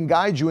lead you and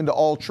guide you into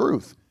all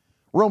truth.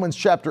 Romans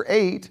chapter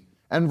 8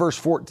 and verse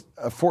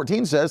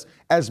 14 says,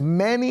 as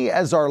many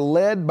as are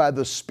led by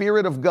the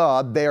Spirit of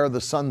God, they are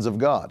the sons of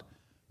God.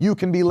 You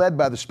can be led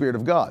by the Spirit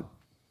of God.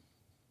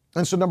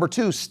 And so number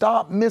two,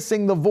 stop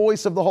missing the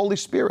voice of the Holy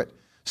Spirit.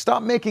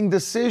 Stop making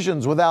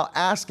decisions without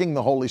asking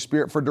the Holy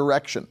Spirit for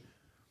direction.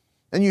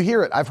 And you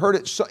hear it. I've heard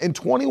it in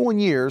 21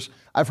 years.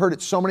 I've heard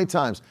it so many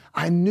times.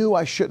 I knew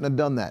I shouldn't have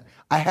done that.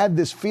 I had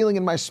this feeling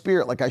in my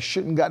spirit like I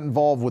shouldn't got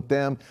involved with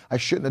them. I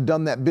shouldn't have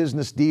done that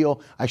business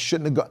deal. I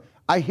shouldn't have gone.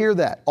 I hear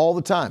that all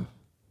the time.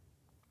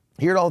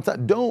 Hear it all the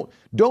time.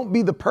 Don't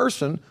be the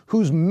person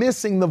who's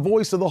missing the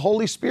voice of the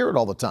Holy Spirit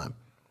all the time.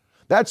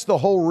 That's the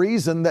whole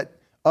reason that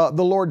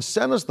the Lord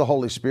sent us the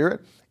Holy Spirit,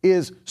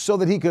 is so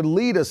that He could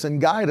lead us and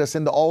guide us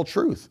into all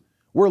truth.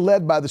 We're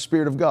led by the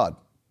Spirit of God.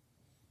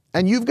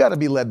 And you've got to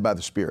be led by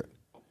the Spirit.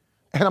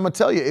 And I'm going to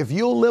tell you, if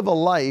you'll live a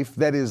life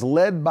that is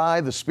led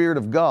by the Spirit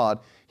of God,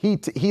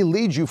 He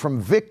leads you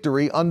from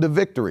victory unto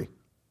victory.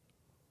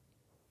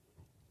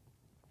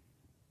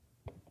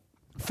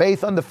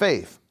 Faith unto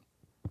faith.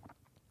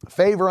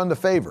 Favor unto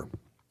favor.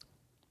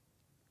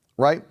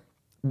 Right?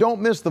 Don't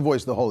miss the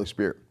voice of the Holy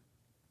Spirit.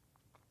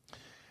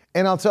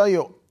 And I'll tell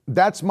you,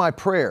 that's my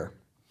prayer.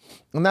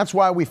 And that's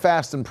why we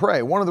fast and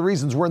pray. One of the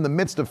reasons we're in the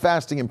midst of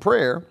fasting and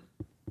prayer,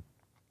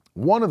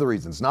 one of the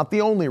reasons, not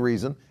the only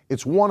reason,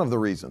 it's one of the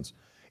reasons,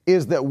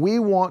 is that we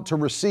want to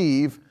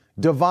receive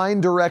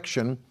divine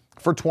direction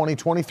for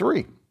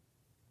 2023.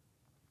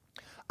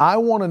 I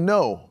want to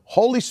know,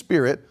 Holy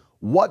Spirit,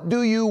 what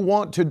do you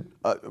want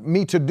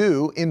me to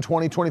do in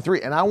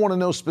 2023? And I want to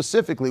know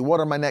specifically, what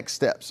are my next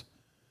steps?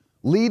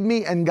 Lead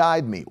me and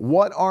guide me.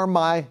 What are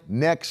my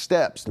next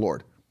steps,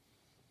 Lord?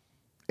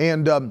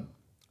 And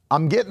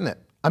I'm getting it.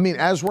 I mean,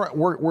 as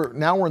we're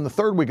now in the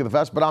third week of the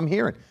fast, but I'm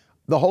hearing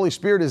the Holy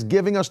Spirit is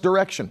giving us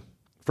direction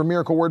for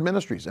Miracle Word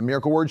Ministries and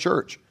Miracle Word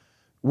Church.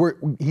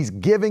 He's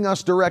giving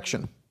us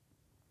direction.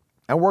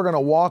 And we're going to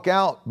walk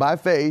out by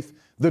faith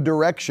the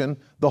direction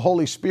the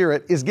Holy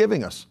Spirit is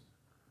giving us.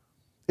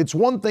 It's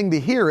one thing to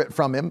hear it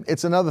from Him.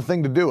 It's another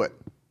thing to do it.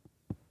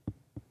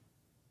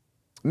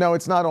 No,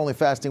 it's not only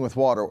fasting with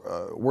water.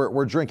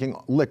 We're drinking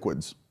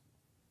liquids.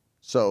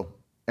 So,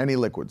 any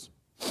liquids.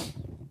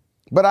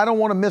 But I don't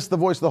want to miss the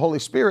voice of the Holy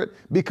Spirit,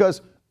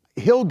 because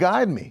He'll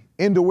guide me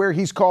into where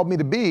He's called me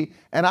to be,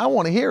 and I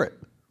want to hear it.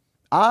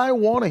 I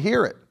want to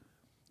hear it.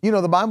 You know,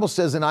 the Bible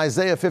says in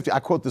Isaiah 50, I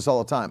quote this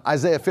all the time,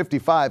 Isaiah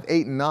 55,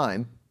 8 and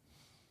 9,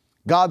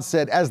 God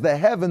said, as the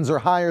heavens are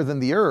higher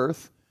than the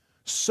earth,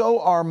 so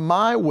are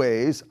my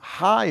ways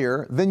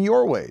higher than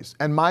your ways,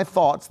 and my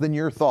thoughts than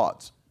your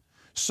thoughts.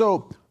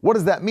 So what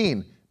does that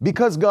mean?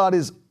 Because God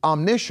is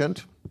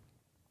omniscient,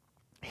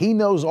 He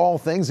knows all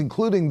things,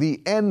 including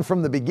the end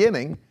from the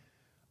beginning.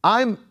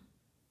 I'm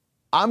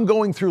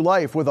going through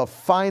life with a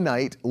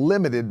finite,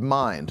 limited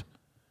mind.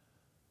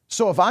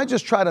 So if I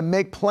just try to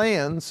make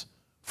plans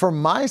for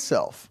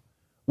myself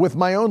with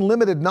my own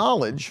limited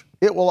knowledge,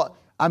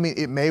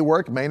 it may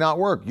work, it may not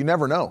work. You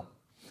never know.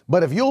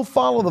 But if you'll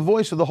follow the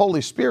voice of the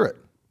Holy Spirit,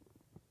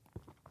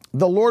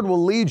 the Lord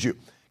will lead you.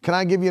 Can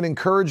I give you an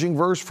encouraging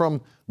verse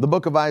from the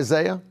book of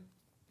Isaiah?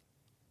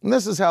 And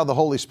this is how the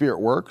Holy Spirit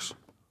works.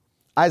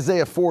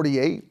 Isaiah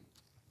 48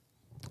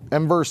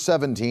 and verse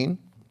 17.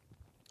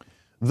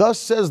 Thus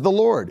says the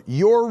Lord,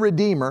 your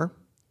Redeemer,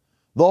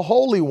 the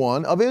Holy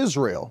One of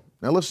Israel.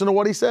 Now listen to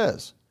what He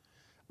says.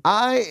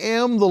 I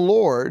am the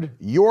Lord,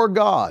 your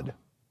God,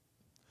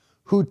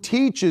 who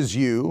teaches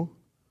you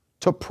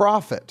to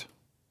profit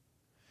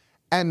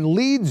and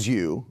leads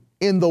you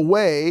in the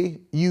way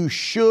you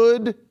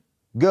should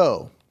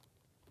go.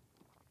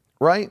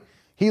 Right?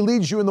 He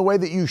leads you in the way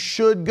that you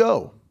should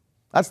go.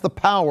 That's the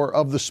power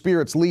of the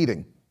Spirit's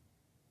leading.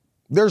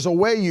 There's a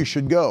way you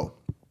should go.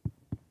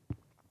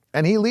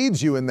 And He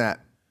leads you in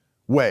that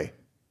way.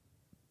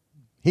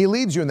 He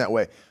leads you in that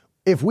way.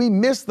 If we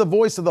miss the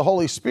voice of the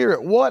Holy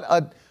Spirit, what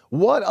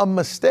a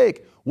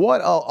mistake,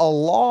 what a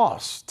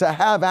loss to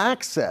have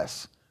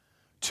access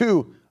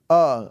to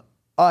a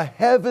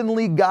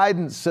heavenly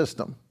guidance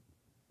system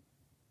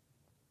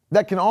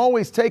that can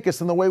always take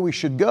us in the way we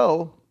should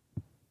go,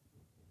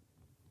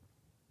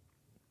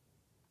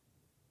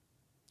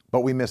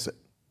 but we miss it.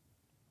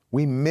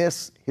 We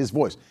miss his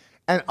voice.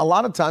 And a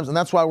lot of times, and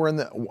that's why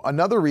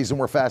another reason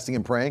we're fasting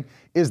and praying,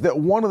 is that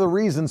one of the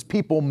reasons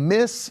people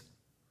miss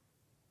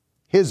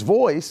his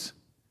voice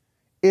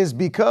is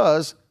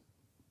because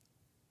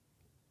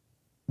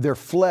their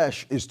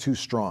flesh is too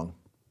strong.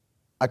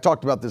 I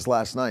talked about this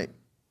last night.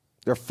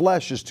 Their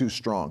flesh is too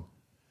strong.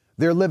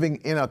 They're living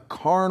in a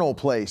carnal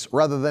place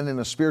rather than in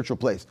a spiritual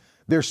place.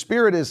 Their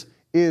spirit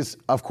is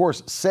of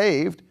course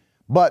saved,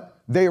 but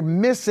they're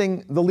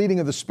missing the leading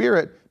of the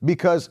Spirit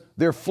because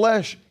their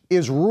flesh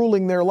is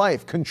ruling their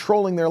life,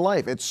 controlling their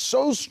life. It's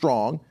so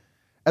strong.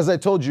 As I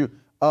told you,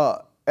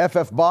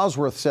 F.F.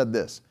 Bosworth said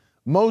this: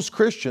 most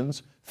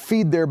Christians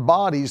feed their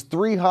bodies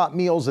 3 hot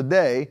meals a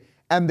day,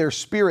 and their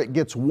spirit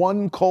gets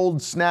 1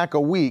 cold snack a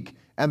week,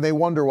 and they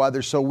wonder why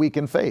they're so weak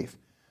in faith.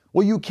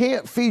 Well, you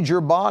can't feed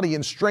your body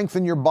and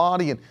strengthen your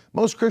body. And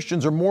most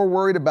Christians are more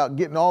worried about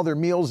getting all their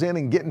meals in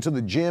and getting to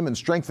the gym and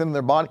strengthening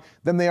their body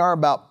than they are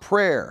about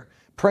prayer,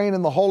 praying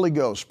in the Holy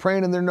Ghost,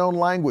 praying in their known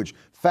language,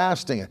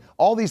 fasting,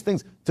 all these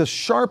things to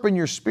sharpen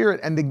your spirit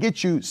and to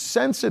get you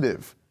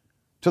sensitive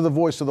to the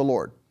voice of the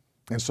Lord.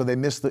 And so they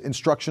miss the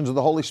instructions of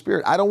the Holy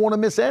Spirit. I don't want to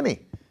miss any.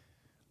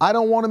 I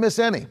don't want to miss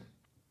any.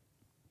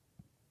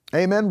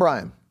 Amen,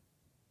 Brian.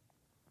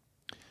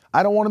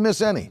 I don't want to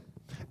miss any.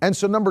 And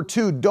so number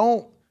 2,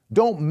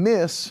 don't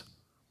miss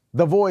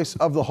the voice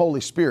of the Holy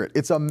Spirit.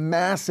 It's a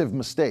massive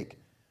mistake.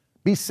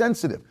 Be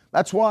sensitive.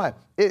 That's why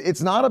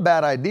it's not a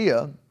bad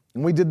idea.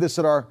 And we did this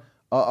at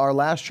our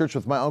last church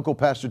with my uncle,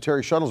 Pastor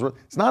Terry Shuttlesworth.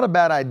 It's not a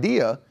bad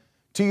idea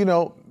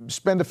to,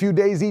 spend a few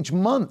days each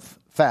month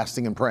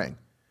fasting and praying.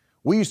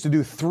 We used to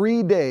do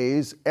 3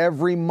 days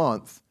every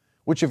month,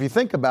 which if you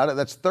think about it,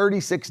 that's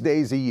 36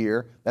 days a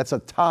year. That's a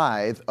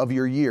tithe of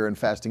your year in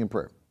fasting and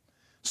prayer.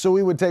 So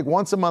we would take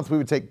once a month, we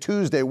would take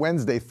Tuesday,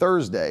 Wednesday,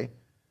 Thursday,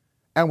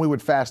 and we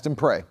would fast and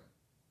pray.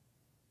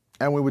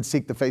 And we would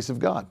seek the face of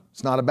God.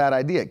 It's not a bad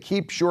idea. It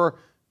keeps you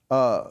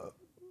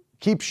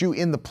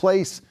in the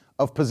place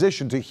of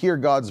position to hear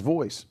God's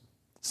voice,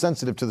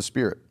 sensitive to the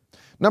Spirit.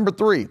 Number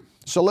 3,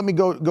 so let me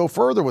go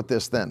further with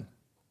this then.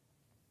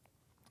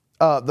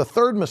 The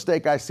third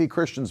mistake I see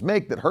Christians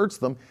make that hurts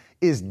them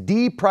is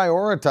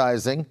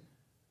deprioritizing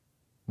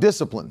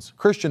disciplines,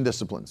 Christian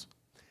disciplines.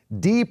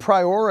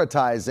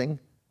 Deprioritizing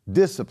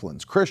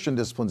disciplines, Christian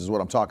disciplines is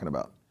what I'm talking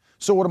about.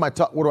 So what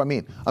do I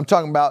mean? I'm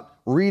talking about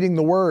reading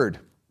the Word.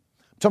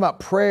 I'm talking about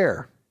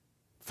prayer.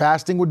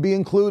 Fasting would be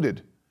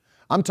included.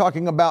 I'm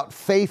talking about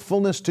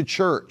faithfulness to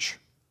church,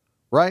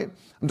 right?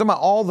 I'm talking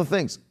about all the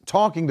things,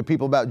 talking to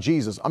people about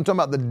Jesus. I'm talking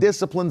about the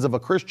disciplines of a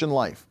Christian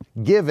life,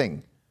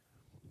 giving.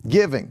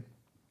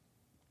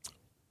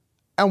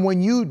 And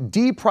when you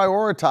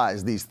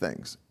deprioritize these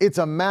things, it's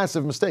a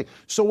massive mistake.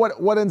 So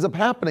what ends up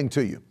happening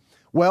to you?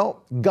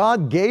 Well,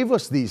 God gave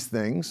us these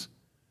things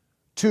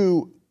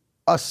to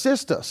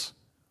assist us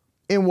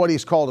in what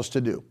He's called us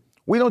to do.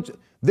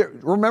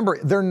 Remember,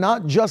 they're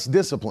not just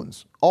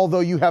disciplines. Although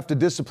you have to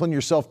discipline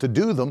yourself to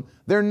do them,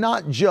 they're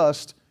not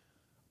just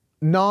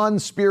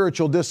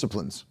non-spiritual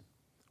disciplines.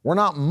 We're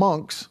not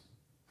monks,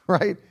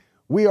 right?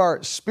 We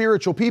are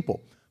spiritual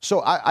people.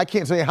 So I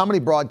can't tell you how many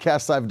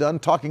broadcasts I've done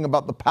talking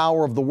about the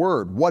power of the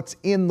Word. What's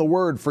in the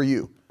Word for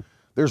you?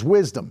 There's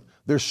wisdom,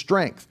 there's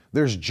strength,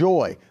 there's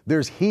joy,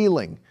 there's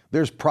healing,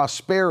 there's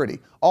prosperity.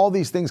 All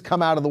these things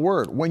come out of the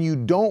Word. When you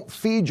don't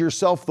feed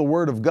yourself the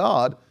Word of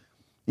God,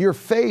 your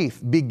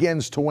faith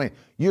begins to wane.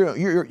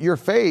 Your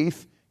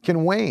faith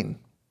can wane.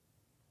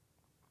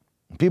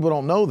 People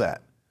don't know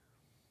that.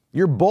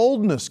 Your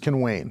boldness can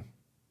wane.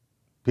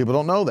 People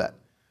don't know that.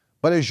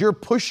 But as you're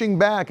pushing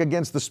back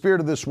against the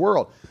spirit of this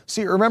world,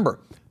 see,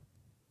 remember,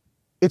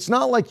 it's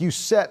not like you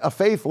set a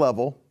faith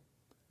level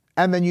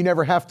and then you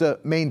never have to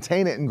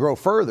maintain it and grow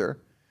further.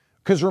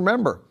 Because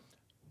remember,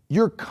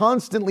 you're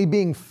constantly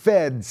being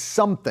fed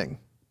something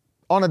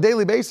on a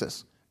daily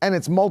basis. And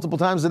it's multiple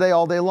times a day,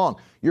 all day long.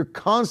 You're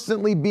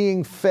constantly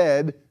being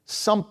fed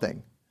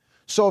something.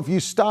 So if you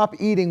stop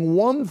eating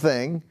one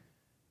thing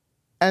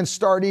and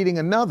start eating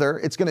another,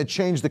 it's going to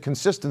change the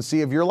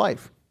consistency of your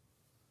life.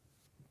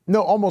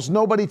 No, almost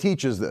nobody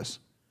teaches this.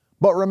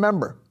 But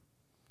remember,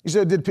 you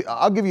said,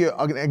 I'll give you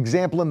an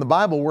example in the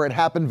Bible where it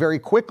happened very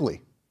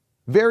quickly.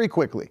 Very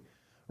quickly.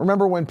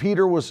 Remember when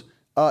Peter was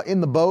in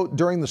the boat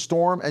during the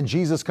storm and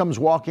Jesus comes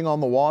walking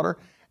on the water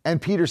and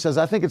Peter says,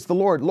 I think it's the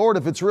Lord. Lord,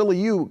 if it's really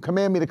you,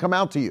 command me to come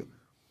out to you.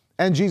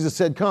 And Jesus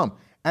said, come.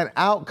 And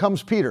out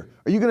comes Peter.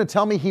 Are you going to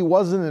tell me he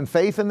wasn't in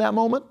faith in that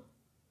moment?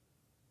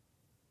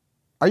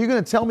 Are you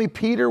going to tell me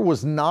Peter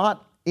was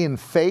not in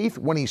faith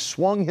when he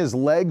swung his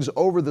legs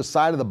over the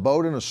side of the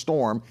boat in a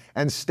storm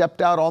and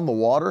stepped out on the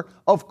water?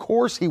 Of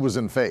course he was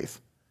in faith.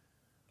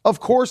 Of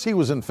course he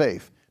was in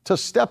faith. to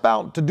step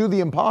out to do the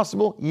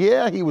impossible?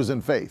 Yeah, he was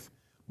in faith.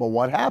 But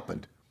what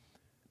happened?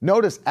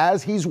 Notice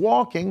as he's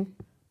walking,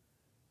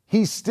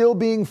 he's still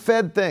being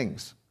fed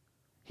things.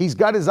 He's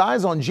got his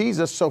eyes on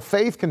Jesus, so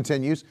faith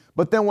continues.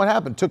 But then what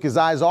happened? Took his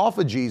eyes off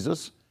of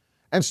Jesus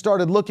and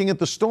started looking at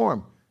the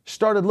storm,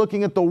 started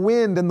looking at the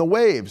wind and the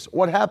waves.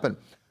 What happened?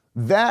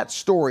 That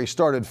story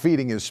started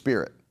feeding his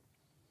spirit.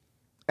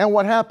 And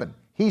what happened?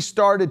 He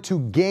started to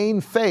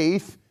gain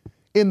faith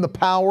in the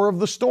power of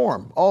the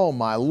storm. Oh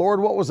my Lord,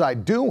 what was I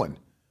doing?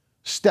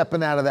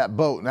 Stepping out of that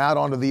boat and out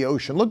onto the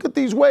ocean. Look at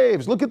these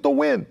waves, look at the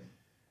wind.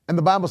 And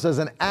the Bible says,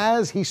 and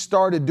as he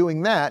started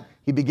doing that,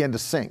 he began to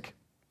sink.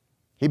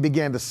 He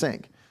began to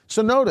sink.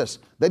 So notice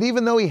that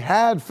even though he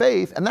had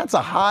faith, and that's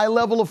a high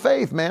level of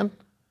faith, man.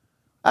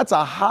 That's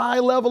a high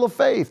level of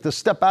faith to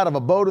step out of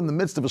a boat in the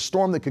midst of a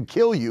storm that could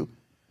kill you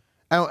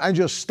and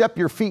just step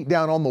your feet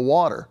down on the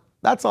water.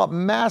 That's a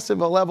massive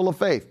level of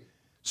faith.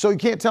 So you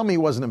can't tell me he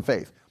wasn't in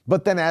faith.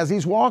 But then as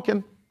he's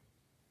walking,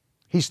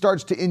 he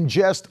starts to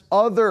ingest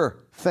other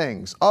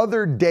things,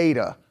 other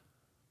data,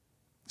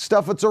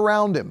 stuff that's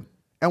around him.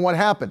 And what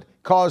happened?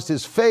 Caused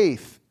his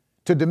faith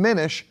to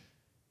diminish,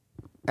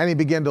 and he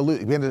began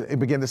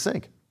to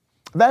sink.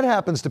 That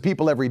happens to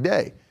people every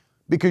day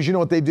because you know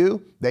what they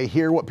do? They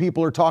hear what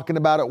people are talking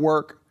about at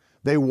work.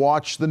 They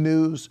watch the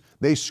news.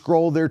 They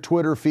scroll their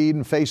Twitter feed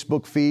and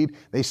Facebook feed.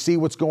 They see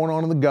what's going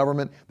on in the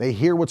government. They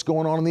hear what's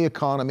going on in the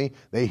economy.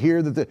 They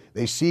hear that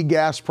they see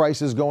gas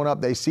prices going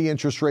up. They see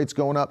interest rates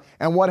going up.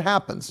 And what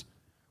happens?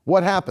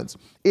 What happens?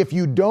 If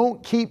you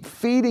don't keep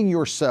feeding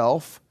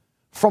yourself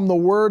from the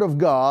Word of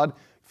God,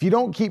 if you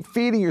don't keep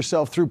feeding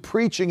yourself through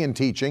preaching and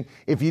teaching,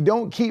 if you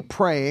don't keep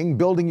praying,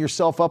 building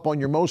yourself up on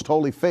your most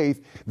holy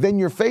faith, then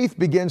your faith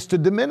begins to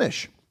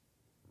diminish.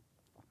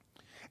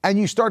 And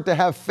you start to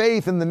have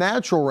faith in the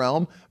natural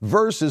realm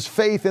versus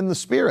faith in the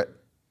spirit.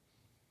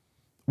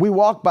 We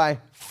walk by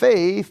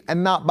faith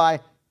and not by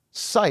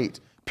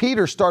sight.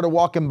 Peter started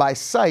walking by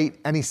sight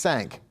and he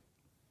sank.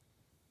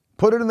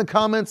 Put it in the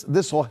comments.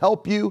 This will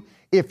help you.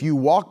 If you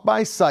walk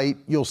by sight,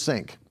 you'll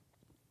sink.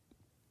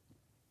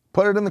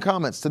 Put it in the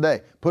comments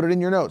today. Put it in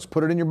your notes.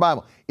 Put it in your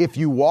Bible. If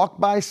you walk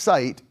by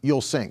sight,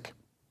 you'll sink.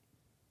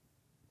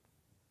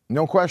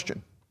 No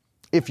question.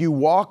 If you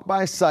walk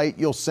by sight,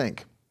 you'll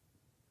sink.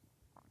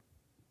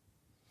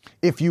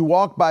 If you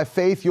walk by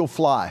faith, you'll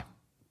fly.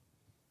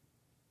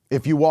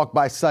 If you walk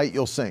by sight,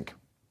 you'll sink.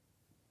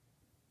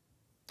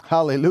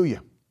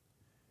 Hallelujah.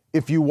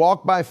 If you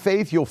walk by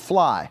faith, you'll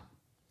fly.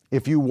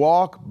 If you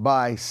walk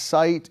by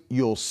sight,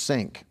 you'll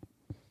sink.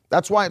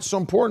 That's why it's so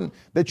important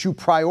that you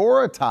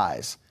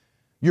prioritize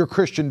your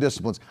Christian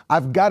disciplines.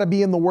 I've got to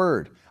be in the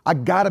Word. I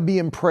got to be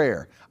in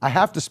prayer. I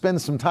have to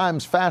spend some time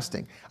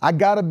fasting. I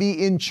got to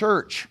be in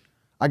church.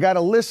 I got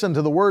to listen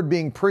to the Word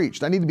being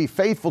preached. I need to be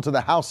faithful to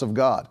the house of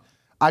God.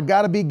 I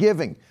got to be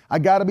giving. I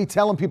got to be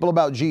telling people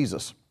about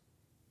Jesus.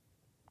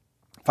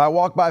 If I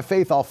walk by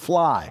faith, I'll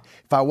fly.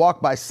 If I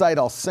walk by sight,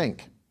 I'll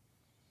sink.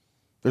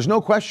 There's no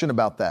question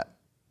about that.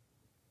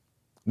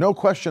 No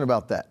question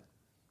about that.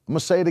 I'm going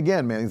to say it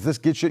again, man. This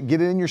get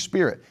it in your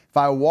spirit. If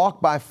I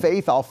walk by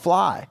faith, I'll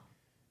fly.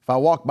 If I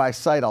walk by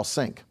sight, I'll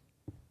sink.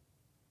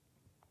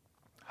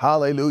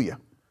 Hallelujah.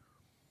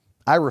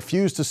 I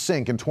refuse to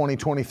sink in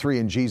 2023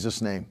 in Jesus'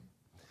 name.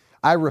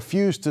 I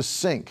refuse to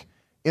sink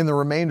in the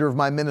remainder of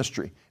my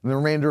ministry, in the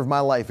remainder of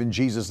my life, in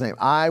Jesus' name.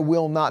 I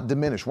will not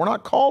diminish. We're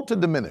not called to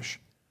diminish.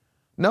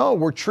 No,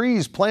 we're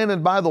trees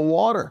planted by the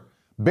water,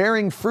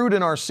 bearing fruit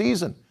in our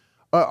season.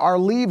 Our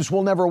leaves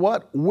will never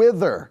what?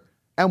 Wither,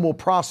 and will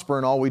prosper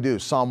in all we do.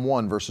 Psalm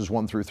 1, verses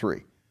 1 through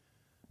 3.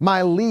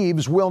 My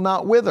leaves will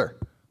not wither.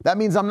 That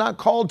means I'm not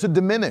called to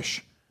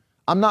diminish.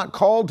 I'm not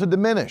called to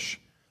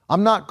diminish.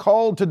 I'm not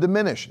called to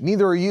diminish.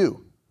 Neither are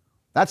you.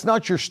 That's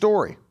not your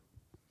story.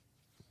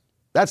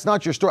 That's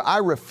not your story. I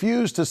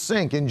refuse to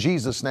sink in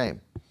Jesus' name.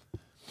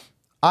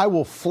 I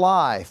will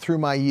fly through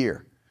my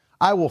year.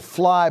 I will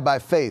fly by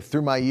faith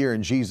through my year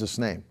in Jesus'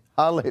 name.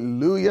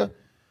 Hallelujah.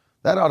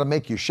 That ought to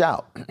make you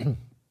shout.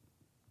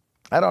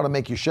 That ought to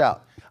make you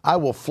shout. I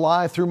will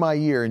fly through my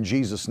year in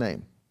Jesus'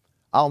 name.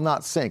 I'll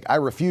not sink. I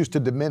refuse to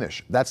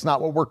diminish. That's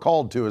not what we're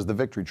called to as the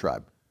Victory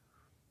Tribe.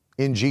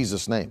 In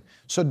Jesus' name.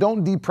 So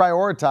don't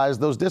deprioritize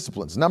those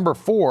disciplines. Number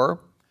 4,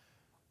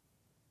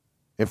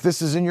 if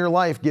this is in your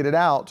life, get it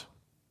out.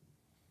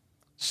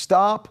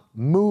 Stop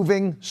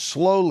moving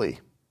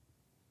slowly.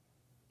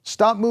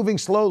 Stop moving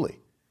slowly.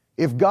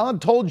 If God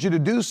told you to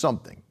do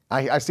something,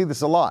 I see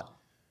this a lot.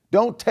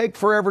 Don't take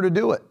forever to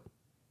do it.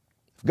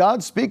 If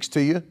God speaks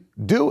to you,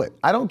 do it.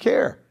 I don't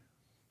care.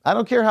 I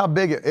don't care how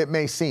big it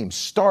may seem.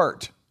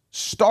 Start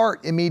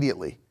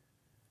immediately.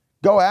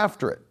 Go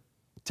after it.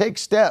 Take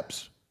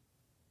steps.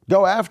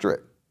 Go after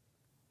it.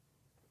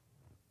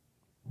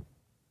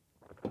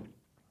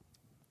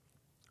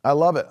 I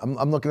love it.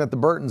 I'm looking at the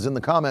Burtons in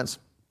the comments.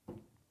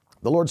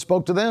 The Lord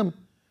spoke to them.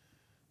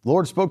 The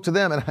Lord spoke to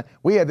them, and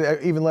we had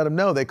to even let them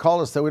know. They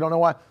called us, said, we don't know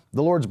why.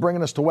 The Lord's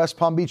bringing us to West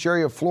Palm Beach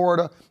area of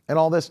Florida and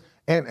all this.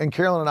 And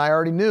Carolyn and I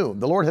already knew.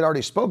 The Lord had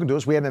already spoken to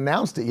us. We hadn't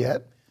announced it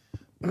yet.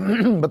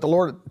 But the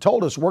Lord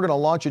told us we're going to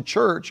launch a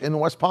church in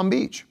West Palm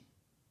Beach.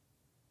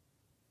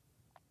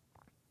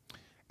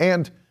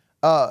 And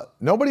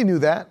nobody knew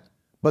that,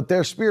 but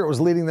their spirit was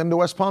leading them to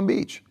West Palm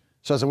Beach.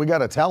 So I said, we got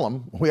to tell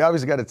them. We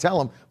obviously got to tell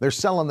them. They're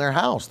selling their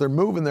house. They're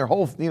moving their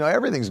whole,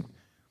 everything's. And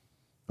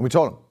we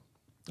told them,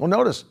 well,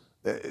 notice,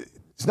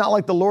 it's not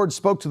like the Lord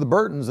spoke to the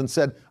Burtons and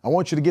said, I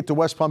want you to get to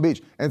West Palm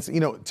Beach. And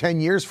it's, 10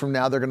 years from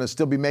now, they're going to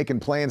still be making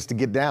plans to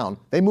get down.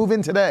 They move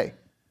in today.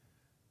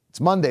 It's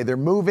Monday. They're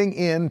moving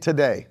in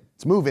today.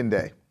 It's move-in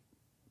day.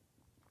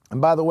 And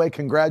by the way,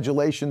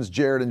 congratulations,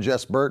 Jared and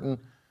Jess Burton,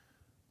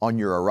 on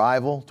your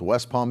arrival to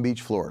West Palm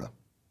Beach, Florida.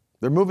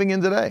 They're moving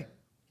in today.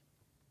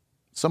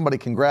 Somebody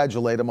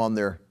congratulate them on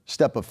their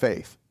step of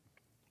faith,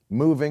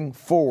 moving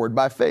forward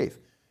by faith.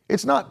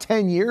 It's not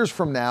 10 years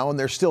from now and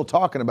they're still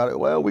talking about it.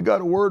 Well, we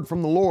got a word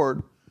from the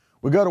Lord.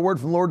 We got a word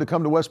from the Lord to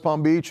come to West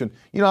Palm Beach. And,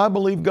 I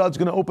believe God's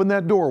going to open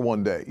that door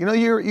one day. You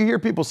hear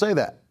people say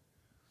that.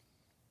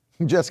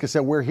 Jessica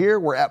said, we're here.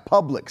 We're at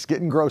Publix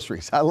getting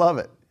groceries. I love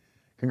it.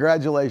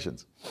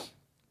 Congratulations.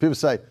 People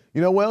say, I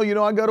got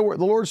to work.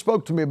 The Lord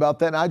spoke to me about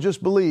that. And I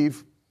just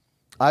believe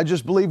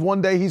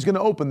one day he's going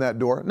to open that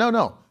door.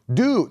 No.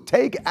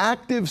 Take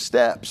active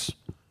steps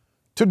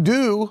to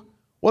do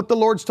what the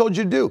Lord's told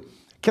you to do.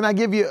 Can I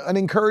give you an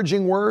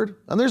encouraging word?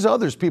 And there's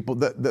others people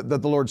that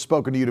the Lord's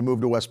spoken to you to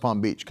move to West Palm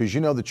Beach because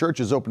the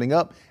church is opening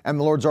up and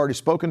the Lord's already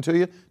spoken to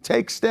you.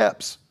 Take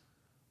steps.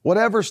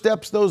 Whatever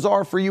steps those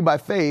are for you by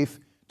faith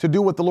to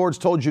do what the Lord's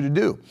told you to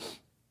do.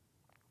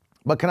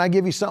 But can I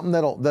give you something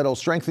that'll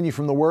strengthen you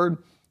from the word?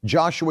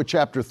 Joshua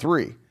chapter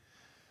 3.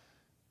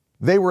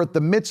 They were at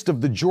the midst of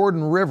the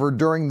Jordan River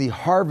during the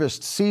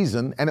harvest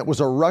season, and it was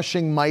a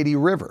rushing mighty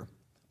river.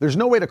 There's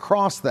no way to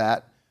cross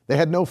that. They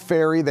had no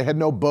ferry, they had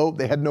no boat,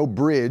 they had no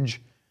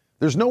bridge.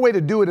 There's no way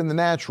to do it in the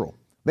natural.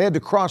 They had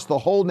to cross the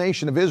whole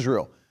nation of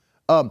Israel.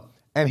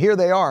 And here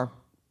they are.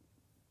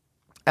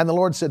 And the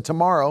Lord said,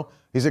 tomorrow,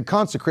 he said,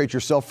 consecrate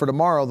yourself for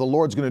tomorrow. The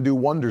Lord's going to do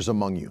wonders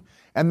among you.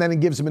 And then he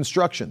gives them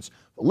instructions.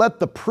 Let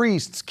the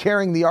priests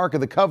carrying the Ark of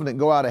the Covenant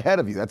go out ahead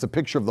of you. That's a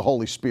picture of the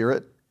Holy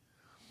Spirit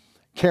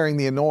carrying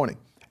the anointing.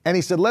 And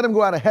he said, let them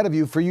go out ahead of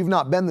you, for you've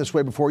not been this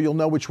way before. You'll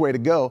know which way to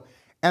go.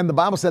 And the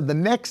Bible said the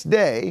next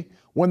day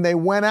when they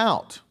went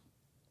out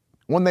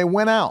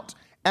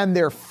and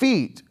their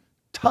feet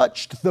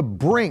touched the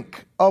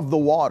brink of the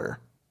water,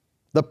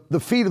 the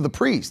feet of the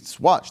priests,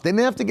 watch, they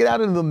didn't have to get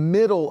out into the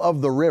middle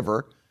of the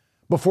river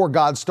before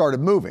God started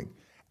moving.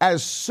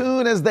 As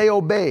soon as they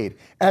obeyed,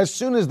 as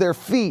soon as their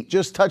feet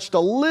just touched a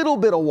little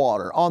bit of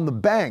water on the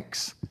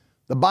banks,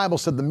 the Bible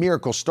said the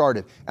miracle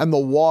started and the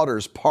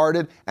waters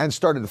parted and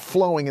started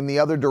flowing in the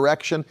other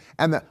direction,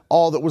 and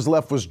all that was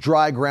left was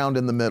dry ground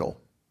in the middle.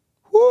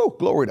 Woo,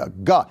 glory to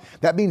God.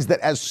 That means that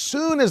as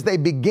soon as they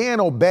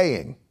began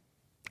obeying,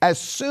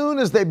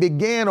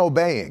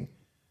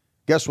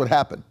 guess what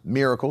happened?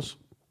 Miracles.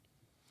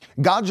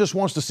 God just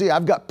wants to see,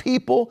 I've got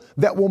people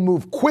that will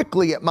move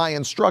quickly at my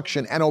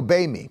instruction and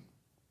obey me.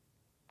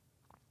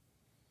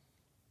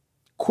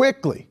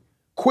 Quickly.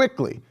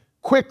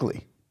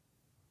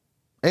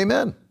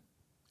 Amen.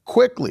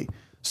 Quickly.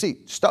 See,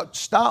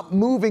 stop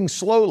moving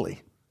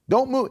slowly.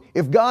 Don't move.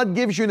 If God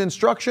gives you an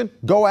instruction,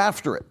 go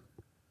after it.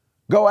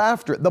 Go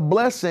after it. The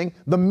blessing,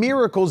 the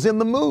miracle's in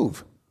the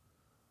move.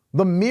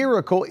 The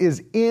miracle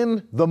is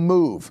in the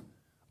move.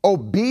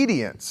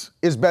 Obedience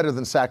is better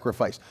than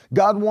sacrifice.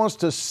 God wants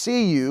to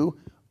see you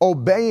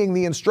obeying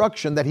the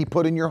instruction that he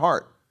put in your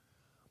heart.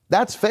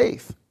 That's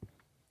faith.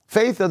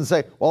 Faith doesn't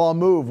say, well, I'll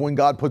move when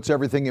God puts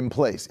everything in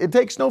place. It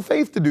takes no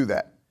faith to do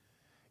that.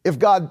 If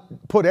God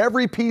put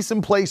every piece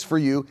in place for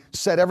you,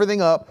 set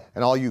everything up,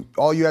 and all you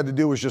had to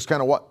do was just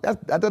kind of what,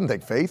 that doesn't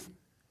take faith.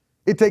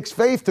 It takes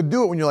faith to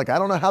do it when you're like, I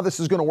don't know how this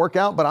is going to work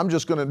out, but I'm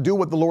just going to do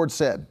what the Lord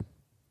said.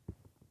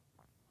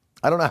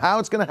 I don't know how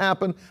it's going to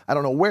happen. I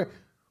don't know where,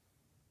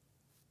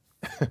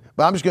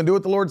 but I'm just going to do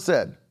what the Lord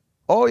said.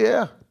 Oh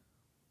yeah.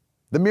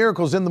 The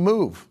miracle's in the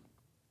move.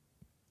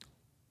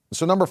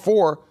 So number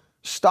 4,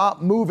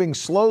 stop moving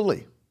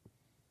slowly.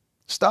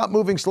 Stop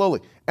moving slowly.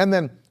 And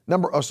then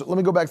so let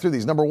me go back through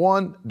these. Number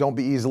 1, don't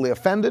be easily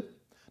offended.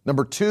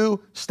 Number 2,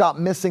 stop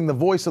missing the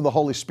voice of the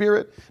Holy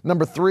Spirit.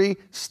 Number 3,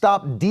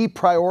 stop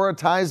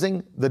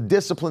deprioritizing the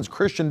disciplines,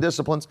 Christian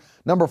disciplines.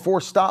 Number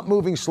 4, stop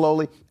moving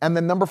slowly. And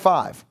then number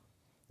 5,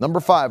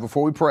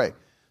 before we pray,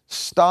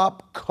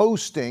 stop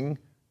coasting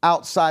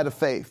outside of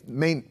faith,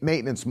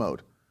 maintenance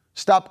mode.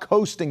 Stop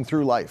coasting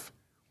through life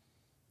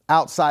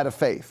outside of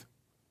faith.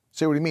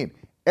 See what I mean?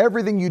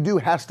 Everything you do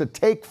has to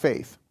take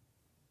faith.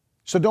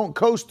 So don't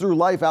coast through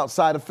life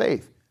outside of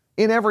faith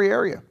in every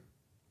area.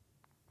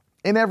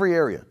 In every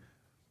area.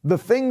 The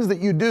things that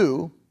you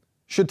do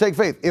should take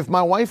faith. If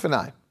my wife and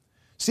I,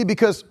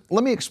 because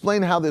let me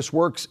explain how this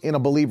works in a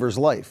believer's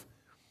life.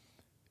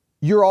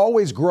 You're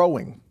always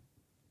growing.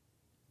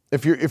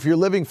 If you're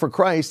living for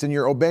Christ and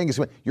you're obeying His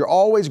command, you're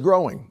always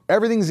growing.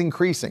 Everything's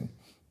increasing.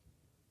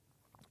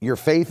 Your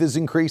faith is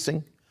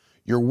increasing.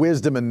 Your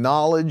wisdom and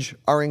knowledge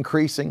are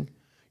increasing.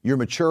 Your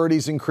maturity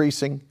is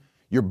increasing.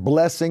 Your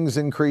blessings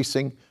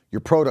increasing.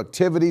 Your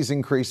productivity is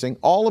increasing.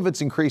 All of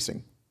it's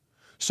increasing.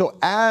 So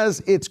as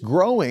it's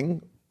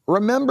growing,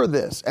 remember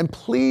this, and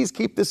please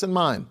keep this in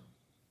mind.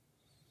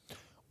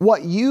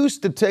 What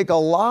used to take a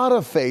lot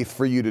of faith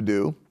for you to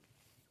do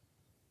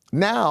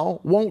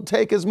now won't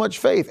take as much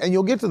faith. And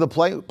you'll get to the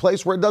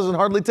place where it doesn't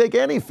hardly take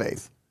any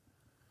faith.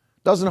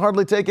 Doesn't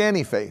hardly take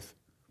any faith,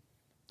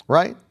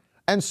 right?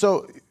 And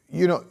so,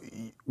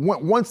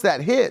 once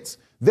that hits,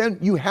 then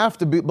you have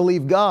to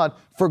believe God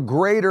for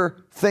greater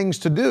things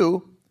to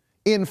do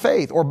in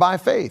faith or by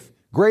faith,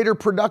 greater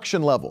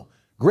production level,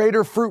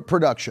 greater fruit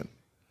production.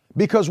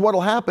 Because what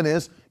will happen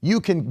is you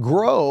can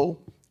grow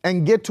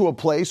and get to a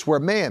place where,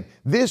 man,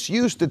 this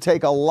used to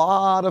take a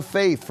lot of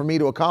faith for me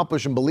to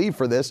accomplish and believe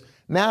for this.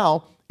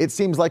 Now it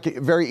seems like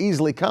it very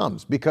easily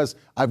comes because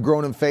I've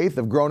grown in faith,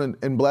 I've grown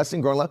in blessing,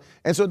 grown in love.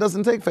 And so it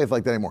doesn't take faith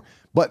like that anymore.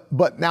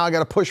 But now I got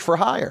to push for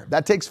higher.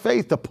 That takes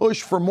faith to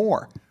push for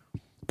more.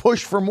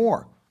 Push for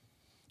more.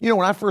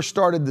 When I first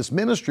started this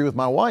ministry with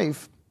my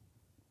wife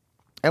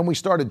and we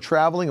started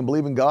traveling and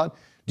believing God,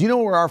 do you know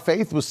where our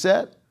faith was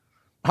set?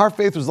 Our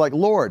faith was like,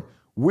 Lord,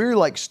 we're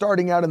like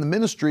starting out in the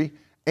ministry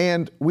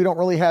and we don't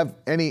really have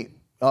any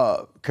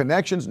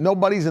connections.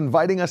 Nobody's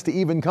inviting us to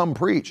even come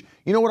preach.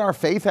 You know what our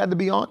faith had to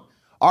be on?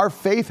 Our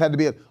faith had to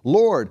be,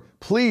 Lord,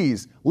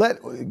 please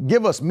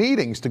give us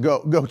meetings to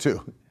go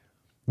to.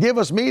 Give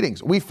us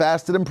meetings. We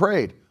fasted and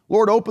prayed.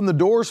 Lord, open the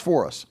doors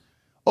for us.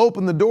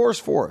 Open the doors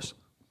for us.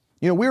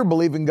 We were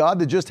believing God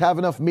to just have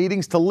enough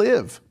meetings to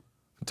live,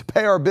 to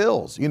pay our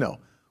bills.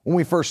 When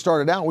we first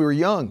started out, we were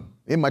young,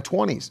 in my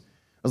 20s.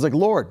 I was like,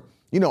 Lord,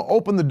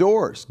 open the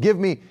doors. Give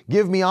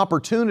me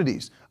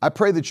opportunities. I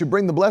pray that you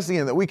bring the blessing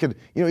in that we could,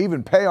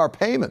 even pay our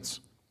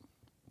payments.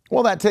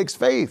 Well, that takes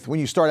faith.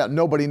 When you start out,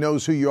 nobody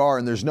knows who you are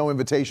and there's no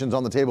invitations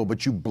on the table,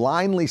 but you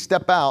blindly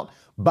step out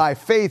by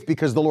faith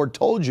because the Lord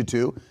told you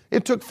to.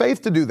 It took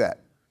faith to do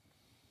that.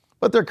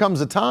 But there comes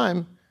a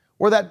time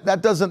where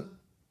that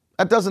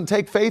doesn't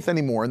take faith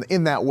anymore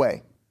in that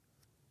way.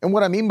 And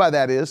what I mean by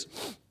that is,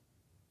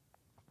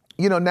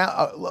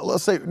 now,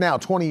 let's say now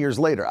 20 years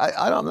later,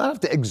 I don't have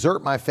to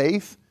exert my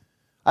faith.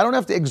 I don't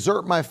have to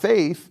exert my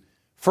faith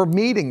for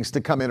meetings to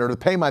come in or to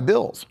pay my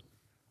bills.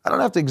 I don't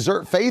have to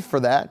exert faith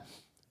for that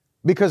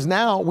because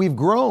now we've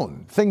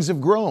grown. Things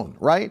have grown,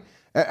 right?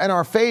 And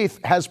our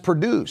faith has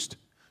produced.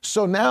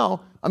 So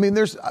now,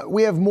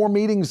 we have more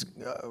meetings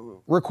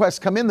requests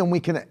come in than we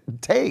can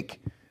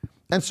take.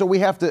 And so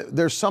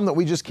there's some that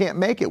we just can't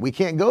make it. We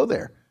can't go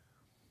there.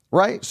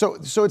 Right? So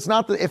it's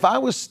not that if I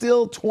was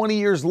still 20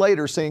 years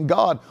later saying,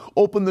 God,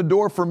 open the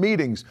door for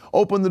meetings,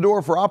 open the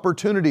door for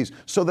opportunities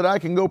so that I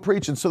can go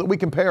preach and so that we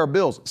can pay our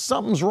bills,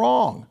 something's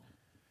wrong.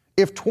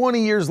 If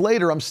 20 years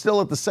later, I'm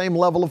still at the same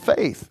level of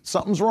faith,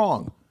 something's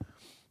wrong.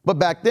 But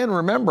back then,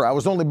 remember, I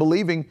was only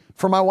believing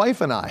for my wife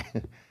and I.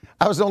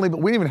 We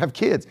didn't even have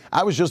kids.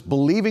 I was just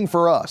believing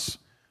for us,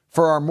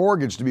 for our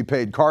mortgage to be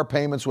paid, car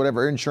payments,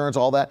 whatever, insurance,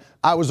 all that.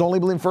 I was only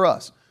believing for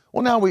us.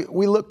 Well, now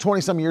we look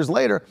 20-some years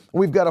later,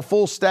 we've got a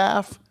full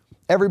staff,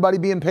 everybody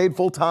being paid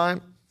full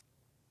time.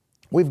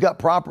 We've got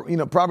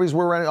properties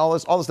we're renting, all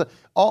this stuff,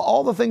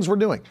 all the things we're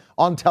doing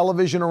on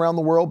television around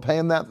the world,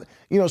 paying that,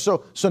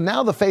 so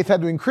now the faith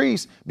had to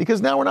increase because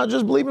now we're not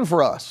just believing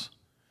for us.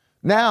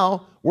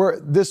 Now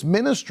this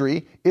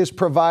ministry is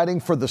providing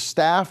for the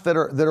staff that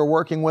are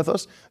working with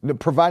us,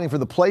 providing for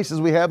the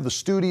places we have, the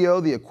studio,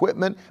 the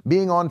equipment,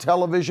 being on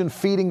television,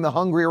 feeding the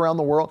hungry around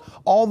the world,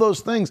 all those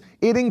things,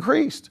 it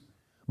increased.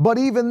 But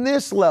even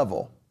this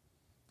level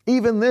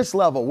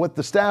with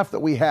the staff that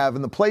we have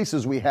and the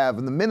places we have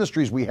and the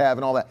ministries we have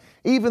and all that,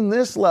 even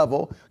this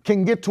level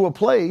can get to a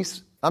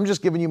place, I'm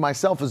just giving you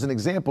myself as an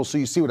example so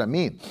you see what I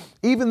mean.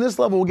 Even this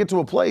level will get to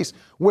a place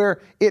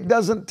where it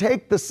doesn't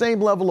take the same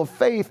level of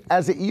faith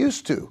as it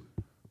used to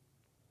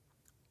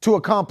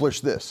accomplish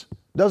this.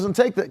 Doesn't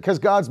take that because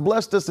God's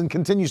blessed us and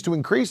continues to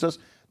increase us.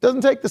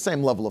 Doesn't take the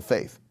same level of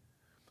faith.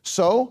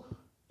 So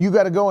you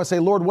got to go and say,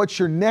 Lord, what's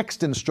your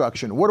next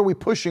instruction? What are we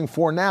pushing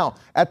for now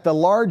at the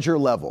larger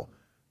level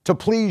to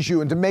please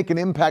you and to make an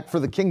impact for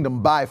the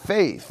kingdom by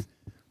faith?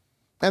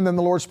 And then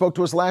the Lord spoke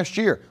to us last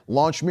year,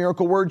 launch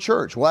Miracle Word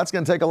Church. Well, that's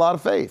going to take a lot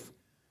of faith.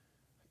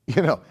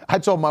 I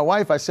told my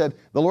wife, I said,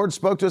 the Lord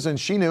spoke to us and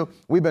she knew,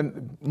 we've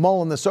been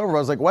mulling this over. I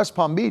was like, West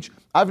Palm Beach,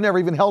 I've never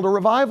even held a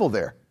revival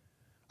there.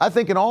 I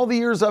think in all the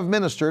years I've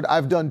ministered,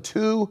 I've done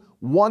 2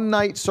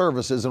 one-night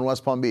services in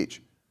West Palm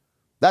Beach.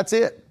 That's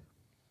it.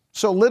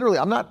 So literally,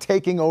 I'm not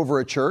taking over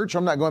a church.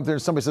 I'm not going up there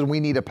and somebody says,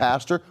 we need a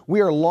pastor. We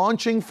are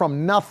launching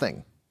from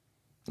nothing.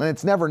 And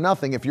it's never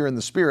nothing if you're in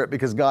the Spirit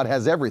because God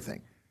has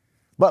everything.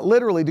 But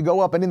literally to go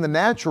up and in the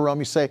natural realm,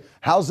 you say,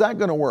 how's that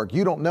going to work?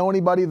 You don't know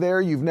anybody there.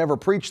 You've never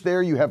preached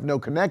there. You have no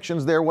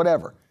connections there,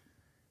 whatever.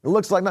 It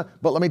looks like nothing.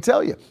 But let me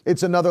tell you,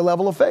 it's another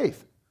level of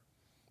faith.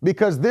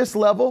 Because this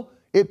level,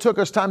 it took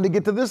us time to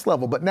get to this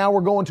level. But now we're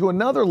going to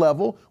another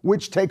level,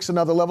 which takes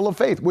another level of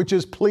faith, which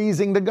is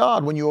pleasing to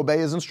God when you obey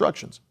His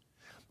instructions.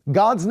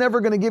 God's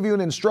never going to give you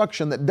an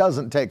instruction that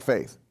doesn't take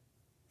faith.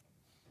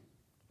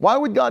 Why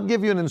would God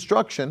give you an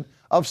instruction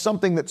of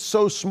something that's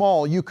so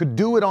small you could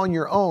do it on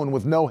your own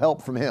with no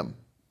help from Him?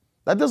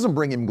 That doesn't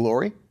bring Him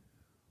glory.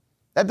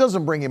 That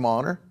doesn't bring Him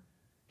honor.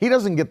 He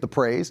doesn't get the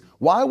praise.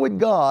 Why would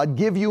God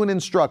give you an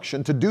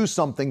instruction to do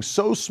something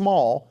so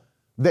small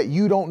that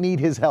you don't need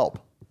his help?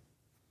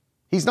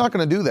 He's not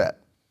going to do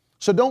that.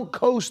 So don't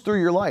coast through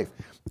your life.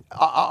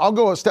 I'll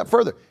go a step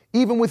further.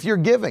 Even with your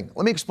giving,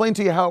 let me explain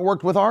to you how it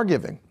worked with our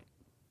giving.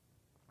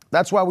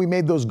 That's why we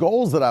made those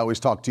goals that I always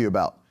talk to you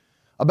about.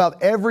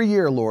 About every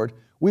year, Lord,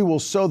 we will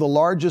sow the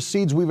largest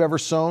seeds we've ever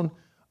sown,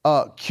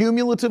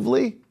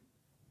 cumulatively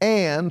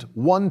and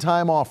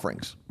one-time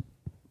offerings.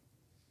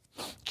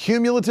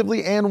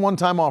 Cumulatively and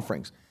one-time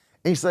offerings.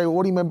 And you say, well,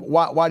 what do you mean?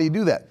 Why do you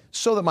do that?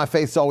 So that my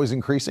faith's always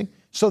increasing,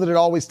 so that it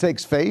always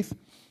takes faith.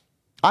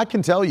 I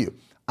can tell you,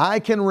 I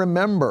can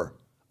remember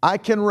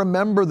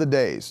the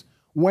days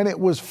when it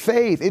was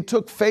faith. It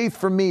took faith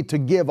for me to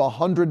give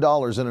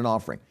 $100 in an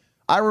offering.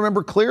 I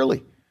remember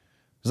clearly.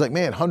 It's like,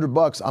 man,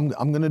 $100,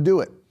 I'm going to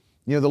do it.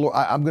 You know, the Lord,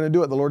 I'm going to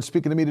do it. The Lord's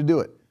speaking to me to do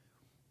it.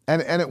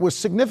 And it was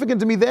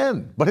significant to me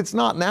then, but it's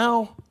not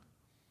now.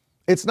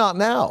 It's not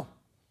now.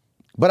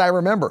 But I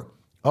remember,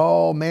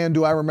 oh man,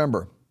 do I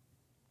remember.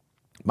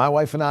 My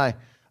wife and I,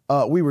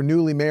 we were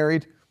newly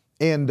married,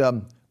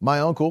 and my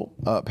uncle,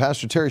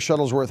 Pastor Terry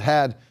Shuttlesworth,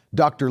 had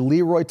Dr.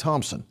 Leroy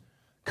Thompson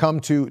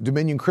come to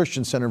Dominion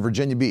Christian Center in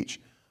Virginia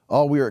Beach.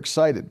 Oh, we were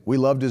excited. We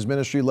loved his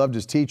ministry, loved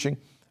his teaching,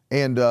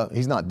 and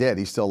he's not dead.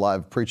 He's still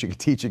alive, preaching and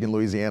teaching in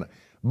Louisiana.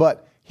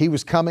 But he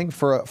was coming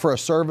for a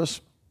service,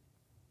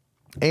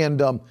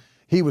 and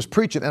he was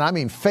preaching, and I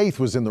mean, faith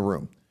was in the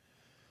room.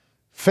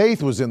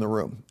 Faith was in the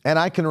room. And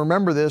I can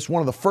remember this,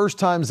 one of the first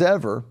times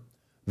ever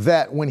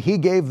that when he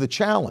gave the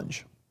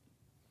challenge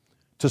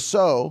to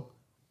sow,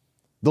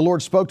 the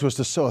Lord spoke to us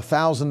to sow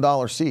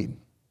 $1,000 seed.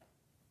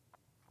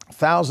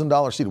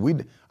 $1,000 seed.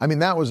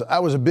 That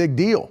was a big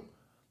deal.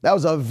 That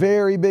was a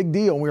very big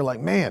deal. And we were like,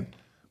 man,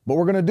 but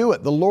we're going to do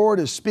it. The Lord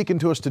is speaking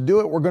to us to do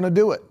it. We're going to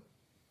do it.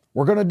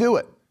 We're going to do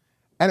it.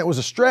 And it was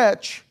a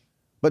stretch,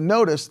 but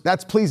notice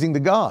that's pleasing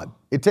to God.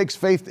 It takes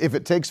faith. If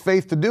it takes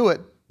faith to do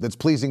it, that's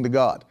pleasing to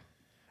God.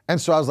 And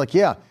so I was like,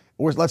 yeah,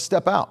 let's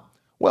step out.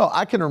 Well,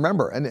 I can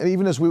remember, and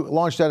even as we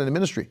launched out into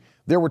ministry,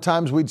 there were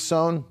times we'd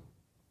sown,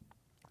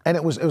 and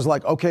it was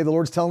like, okay, the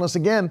Lord's telling us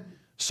again,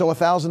 sow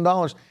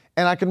 $1,000.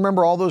 And I can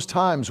remember all those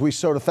times we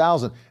sowed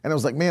 1,000, and it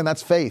was like, man,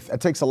 that's faith. It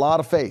takes a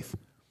lot of faith.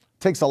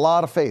 Takes a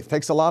lot of faith.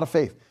 Takes a lot of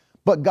faith.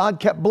 But God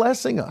kept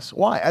blessing us.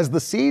 Why? As the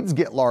seeds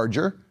get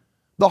larger,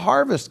 the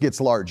harvest gets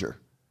larger,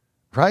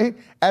 right?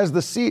 As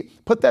the seed,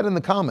 put that in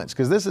the comments,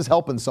 because this is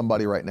helping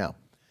somebody right now.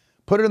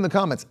 Put it in the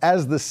comments.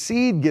 As the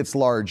seed gets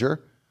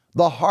larger,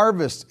 the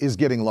harvest is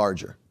getting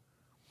larger.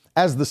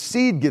 As the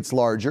seed gets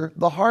larger,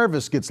 the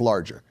harvest gets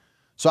larger.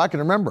 So I can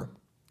remember,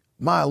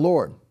 my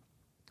Lord,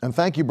 and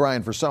thank you,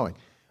 Brian, for sowing.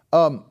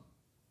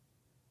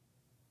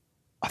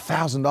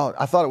 $1,000.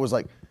 I thought it was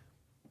like,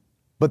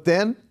 but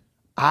then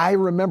I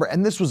remember,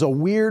 and this was a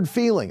weird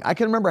feeling. I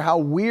can remember how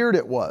weird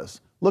it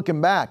was looking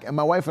back, and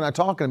my wife and I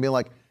talking and being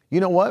like, you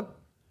know what?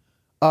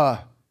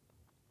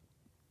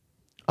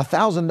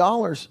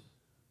 $1,000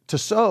 to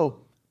sow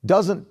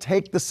doesn't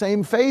take the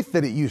same faith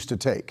that it used to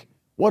take.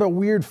 What a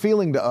weird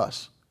feeling to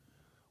us.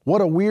 What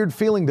a weird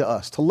feeling to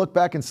us to look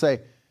back and say,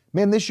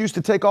 man, this used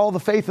to take all the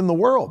faith in the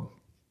world.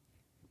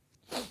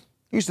 It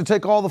used to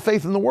take all the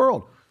faith in the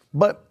world,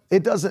 but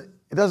it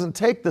doesn't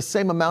take the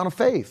same amount of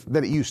faith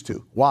that it used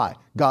to. Why?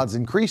 God's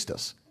increased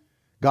us.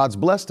 God's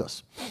blessed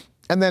us.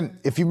 And then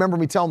if you remember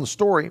me telling the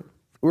story,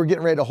 we were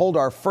getting ready to hold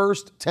our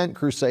first tent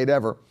crusade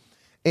ever.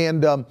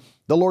 And the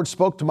Lord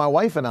spoke to my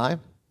wife and I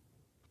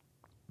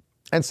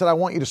and said, I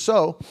want you to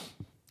sow,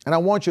 and I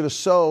want you to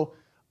sow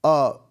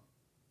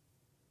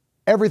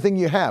everything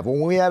you have.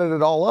 When we added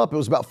it all up, it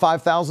was about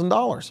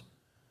 $5,000.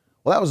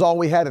 Well, that was all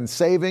we had in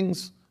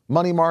savings,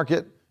 money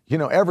market,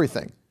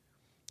 everything,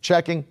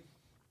 checking,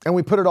 and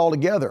we put it all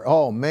together.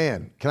 Oh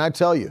man, can I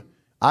tell you,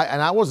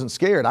 I wasn't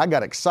scared. I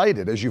got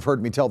excited, as you've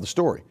heard me tell the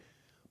story.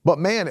 But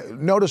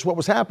man, notice what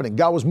was happening.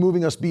 God was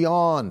moving us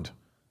beyond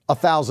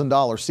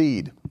 $1,000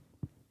 seed,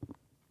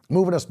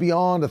 moving us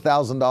beyond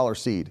 $1,000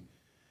 seed.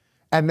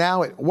 And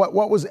now,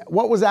 what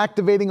was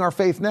activating our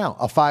faith now?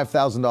 A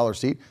 $5,000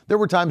 seed. There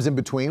were times in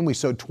between. We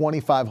sowed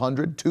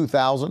 $2,500,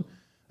 $2,000.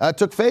 It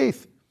took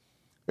faith.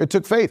 It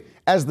took faith.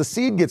 As the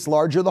seed gets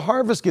larger, the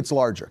harvest gets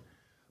larger.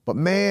 But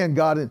man,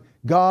 God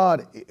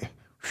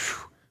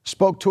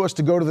spoke to us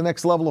to go to the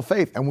next level of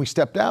faith, and we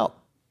stepped out.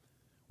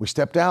 We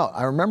stepped out.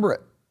 I remember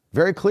it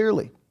very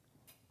clearly.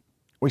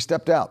 We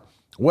stepped out.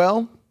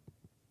 Well,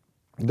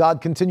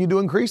 God continued to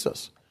increase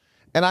us.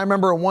 And I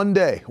remember one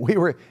day,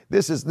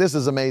 this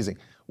is amazing.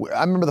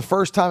 I remember the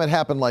first time it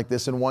happened like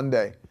this in one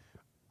day.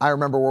 I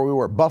remember where we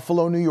were,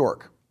 Buffalo, New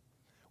York.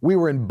 We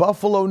were in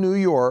Buffalo, New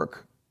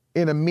York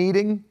in a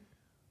meeting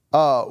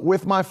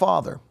with my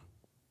father.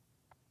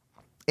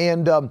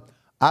 And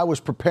I was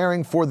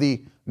preparing for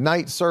the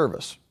night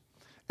service.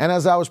 And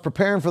as I was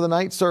preparing for the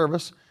night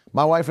service,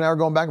 my wife and I were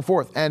going back and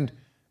forth. And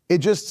it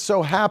just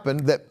so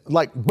happened that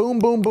like boom,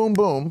 boom, boom,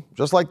 boom,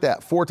 just like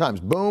that, 4 times,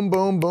 boom,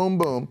 boom, boom,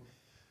 boom.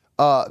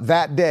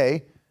 That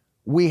day,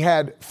 we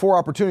had 4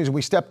 opportunities, and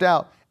we stepped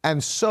out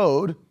and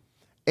sowed,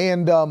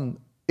 and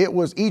it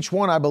was each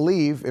one, I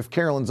believe, if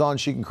Carolyn's on,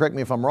 she can correct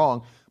me if I'm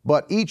wrong,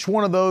 But each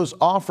one of those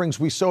offerings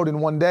we sowed in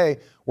one day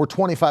were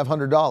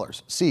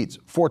 $2,500 seeds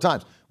 4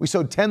 times. We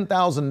sowed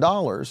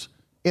 $10,000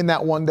 in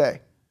that one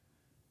day.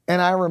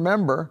 And I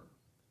remember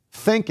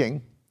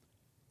thinking,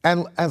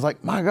 and I was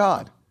like, my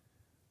God,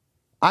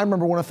 I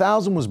remember when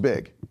 1,000 was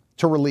big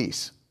to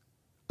release.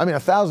 I mean,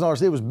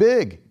 $1,000, it was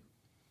big.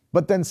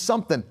 But then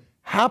something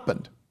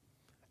happened.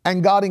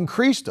 And God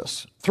increased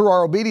us through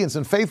our obedience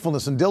and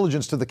faithfulness and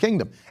diligence to the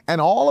kingdom. And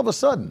all of a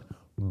sudden,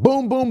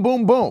 boom, boom,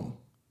 boom, boom.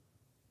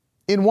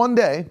 In one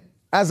day,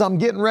 as I'm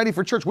getting ready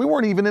for church, we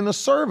weren't even in a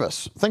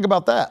service. Think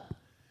about that.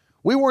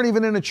 We weren't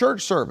even in a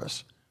church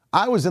service.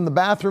 I was in the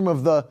bathroom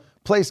of the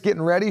place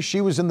getting ready.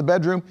 She was in the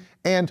bedroom.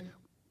 And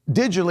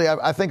digitally,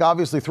 I think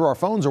obviously through our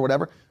phones or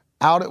whatever,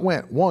 out it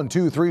went. 1,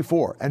 2, 3,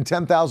 4. And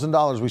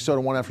 $10,000 we sowed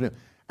in one afternoon.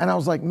 And I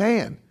was like,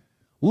 man,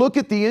 look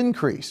at the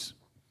increase.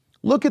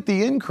 Look at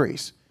the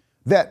increase.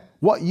 That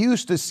what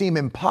used to seem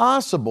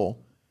impossible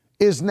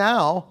is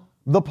now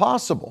the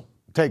possible.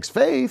 It takes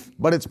faith,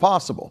 but it's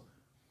possible.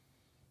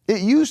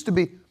 It used to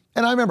be,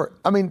 and I remember,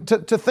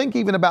 to think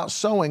even about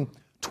sowing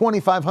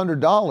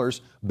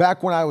 $2,500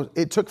 back when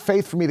it took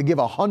faith for me to give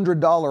a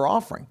 $100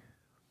 offering.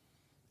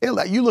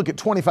 You look at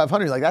 $2,500,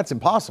 you're like, that's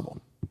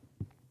impossible.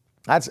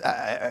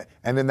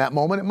 And in that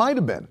moment, it might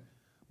have been.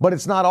 But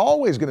it's not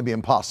always going to be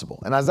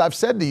impossible. And as I've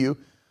said to you,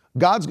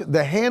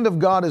 the hand of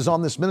God is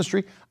on this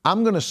ministry.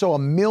 I'm going to sow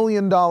 $1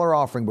 million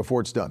offering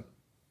before it's done.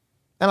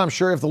 And I'm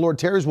sure if the Lord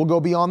tarries, we'll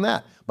go beyond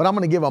that. But I'm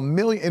going to give $1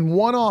 million in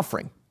one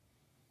offering,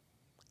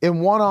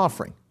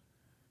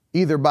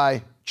 either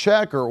by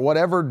check or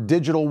whatever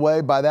digital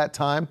way by that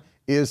time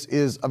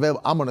is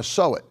available. I'm going to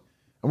sow it.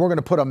 And we're going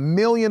to put $1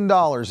 million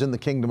in the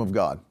kingdom of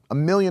God. $1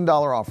 million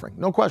offering.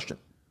 No question.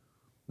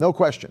 No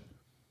question.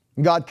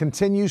 God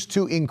continues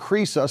to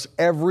increase us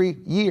every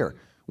year.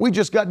 We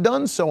just got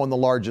done sowing the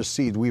largest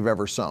seed we've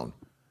ever sown.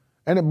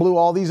 And it blew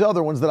all these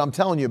other ones that I'm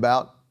telling you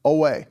about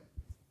away.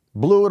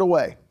 Blew it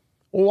away.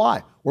 Well,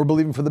 why? We're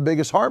believing for the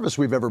biggest harvest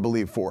we've ever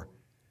believed for.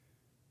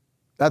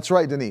 That's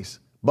right, Denise.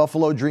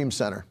 Buffalo Dream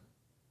Center.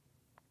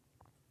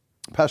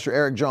 Pastor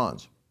Eric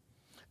Johns.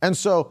 And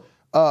so,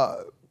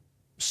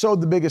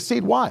 sowed the biggest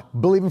seed. Why?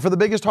 Believing for the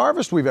biggest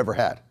harvest we've ever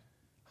had.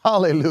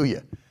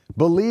 Hallelujah.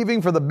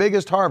 Believing for the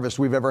biggest harvest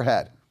we've ever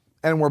had.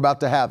 And we're about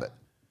to have it.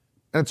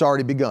 And it's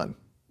already begun.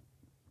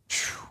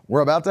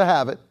 We're about to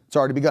have it. It's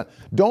already begun.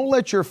 Don't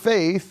let your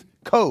faith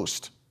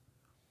coast.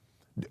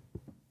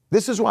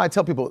 This is why I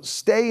tell people,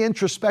 stay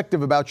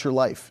introspective about your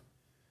life.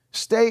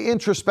 Stay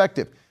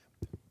introspective.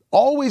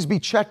 Always be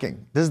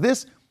checking.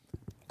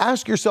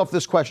 Ask yourself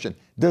this question.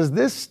 Does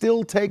this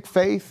still take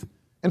faith?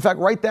 In fact,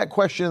 write that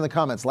question in the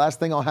comments. Last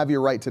thing I'll have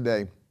you write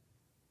today.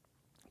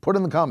 Put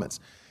in the comments.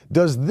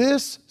 Does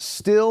this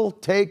still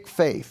take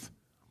faith?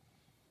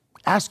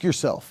 Ask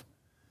yourself.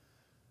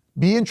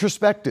 Be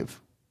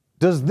introspective.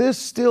 Does this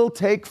still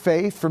take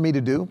faith for me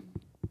to do?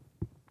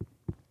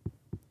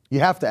 You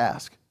have to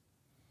ask.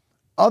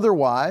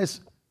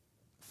 Otherwise,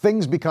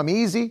 things become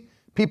easy.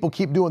 People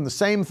keep doing the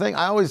same thing.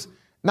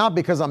 Not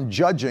because I'm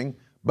judging,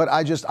 but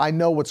I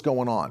know what's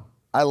going on.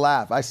 I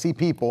laugh. I see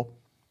people,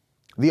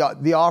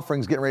 the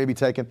offering's getting ready to be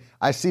taken.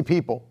 I see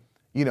people,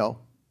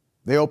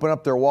 they open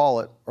up their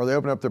wallet or they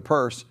open up their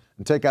purse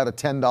and take out a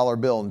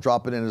 $10 bill and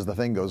drop it in as the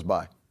thing goes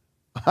by.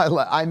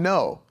 I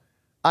know,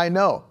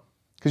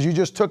 because you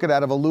just took it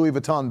out of a Louis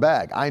Vuitton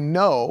bag. I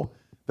know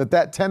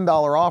that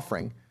 $10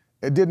 offering,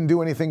 it didn't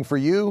do anything for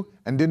you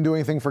and didn't do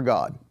anything for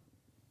God.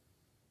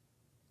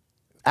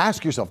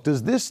 Ask yourself,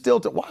 does this still,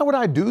 why would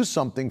I do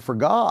something for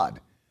God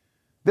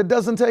that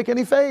doesn't take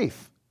any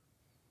faith?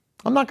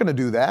 I'm not going to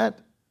do that.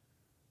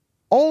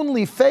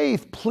 Only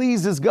faith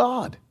pleases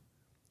God.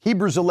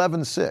 Hebrews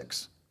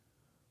 11:6.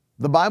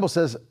 The Bible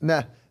says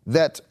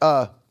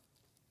that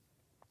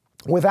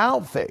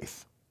without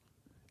faith,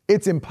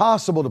 it's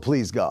impossible to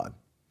please God.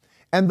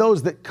 And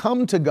those that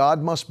come to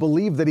God must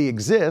believe that He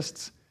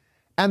exists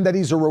and that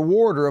He's a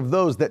rewarder of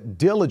those that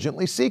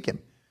diligently seek Him.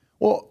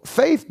 Well,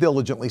 faith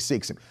diligently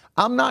seeks Him.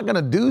 I'm not going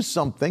to do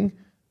something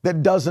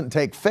that doesn't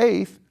take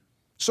faith,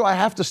 so I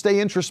have to stay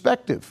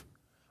introspective.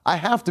 I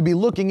have to be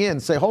looking in,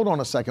 say, hold on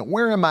a second,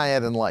 where am I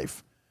at in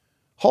life?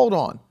 Hold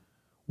on,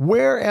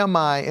 where am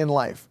I in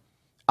life?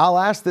 I'll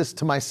ask this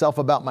to myself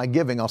about my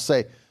giving. I'll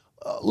say,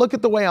 look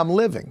at the way I'm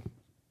living.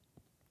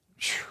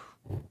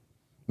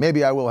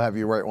 Maybe I will have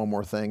you write one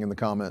more thing in the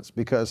comments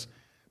because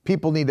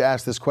people need to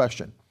ask this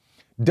question.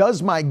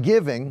 Does my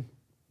giving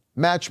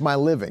match my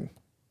living?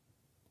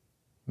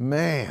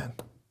 Man,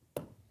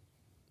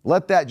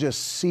 let that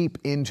just seep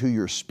into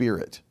your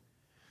spirit.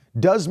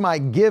 Does my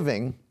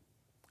giving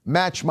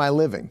match my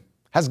living?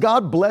 Has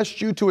God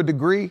blessed you to a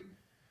degree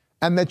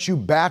and that you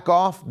back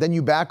off, then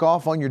you back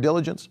off on your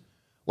diligence?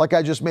 Like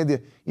I just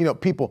made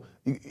people,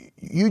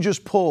 you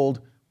just pulled,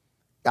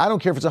 I don't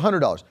care if it's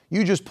 $100,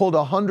 you just pulled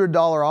a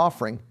 $100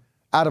 offering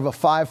out of a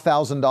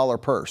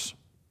 $5,000 purse.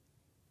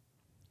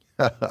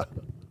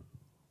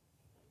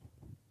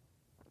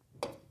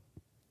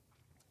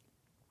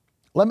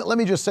 Let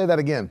me just say that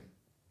again.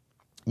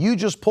 You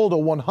just pulled a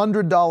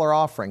 $100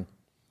 offering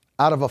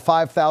out of a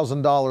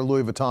 $5,000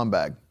 Louis Vuitton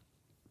bag.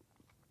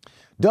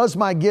 Does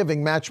my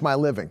giving match my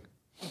living?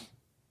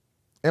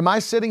 Am I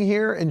sitting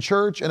here in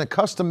church in a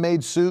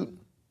custom-made suit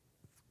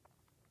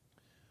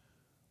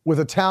with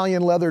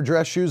Italian leather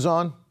dress shoes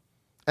on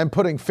and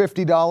putting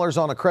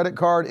 $50 on a credit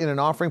card in an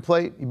offering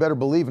plate? You better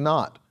believe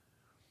not.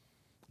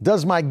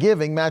 Does my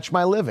giving match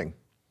my living?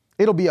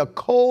 It'll be a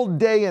cold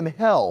day in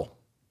hell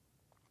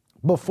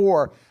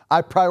before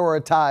I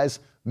prioritize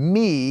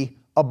me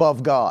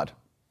above God.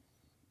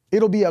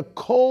 It'll be a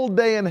cold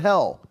day in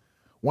hell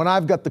when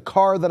I've got the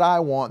car that I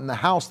want and the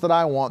house that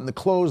I want and the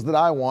clothes that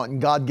I want and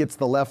God gets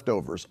the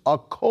leftovers. A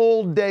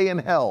cold day in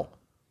hell.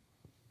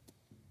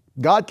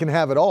 God can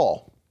have it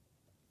all.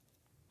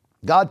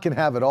 God can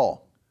have it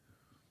all.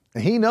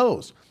 And He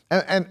knows.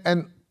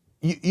 And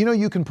you know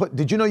you can put,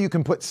 did you know you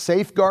can put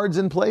safeguards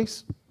in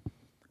place?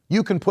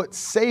 You can put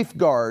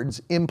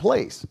safeguards in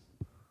place.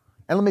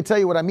 And let me tell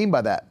you what I mean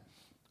by that.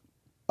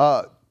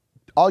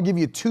 I'll give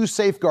you 2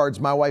 safeguards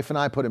my wife and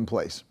I put in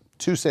place.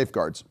 2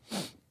 safeguards.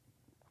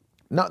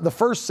 Now, the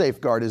first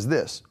safeguard is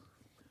this.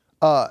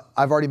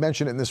 I've already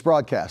mentioned it in this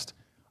broadcast.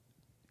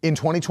 In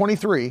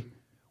 2023,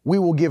 we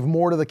will give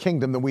more to the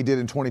kingdom than we did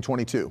in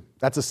 2022.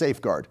 That's a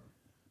safeguard.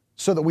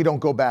 So that we don't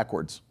go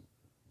backwards.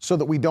 So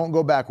that we don't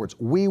go backwards.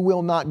 We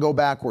will not go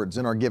backwards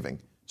in our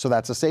giving. So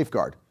that's a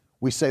safeguard.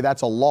 We say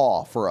that's a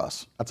law for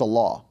us. That's a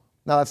law.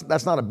 Now,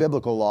 that's not a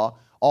biblical law,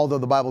 although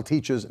the Bible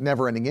teaches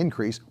never-ending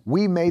increase.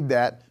 We made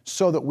that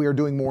so that we are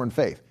doing more in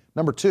faith.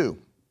 Number 2,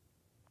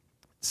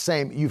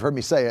 same, you've heard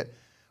me say it,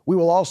 we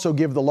will also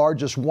give the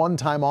largest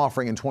one-time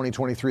offering in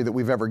 2023 that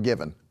we've ever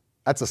given.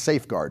 That's a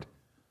safeguard.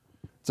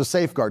 It's a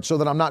safeguard so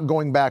that I'm not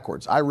going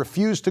backwards. I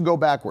refuse to go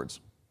backwards.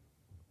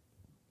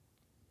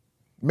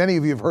 Many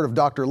of you have heard of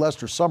Dr.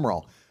 Lester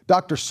Sumrall.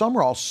 Dr.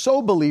 Sumrall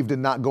so believed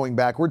in not going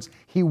backwards,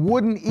 he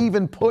wouldn't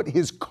even put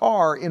his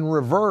car in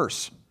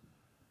reverse.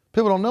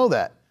 People don't know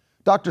that.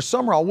 Dr.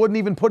 Sumrall wouldn't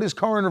even put his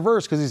car in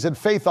reverse because he said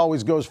faith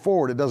always goes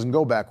forward, it doesn't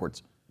go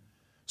backwards.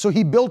 So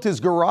he built his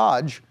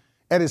garage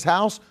at his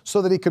house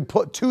so that he could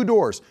put 2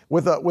 doors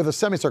with a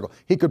semicircle.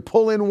 He could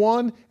pull in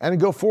one and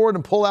go forward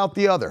and pull out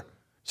the other,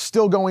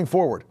 still going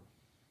forward.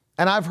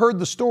 And I've heard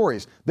the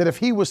stories that if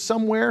he was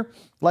somewhere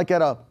like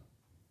at a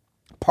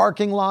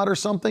parking lot or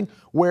something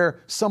where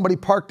somebody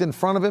parked in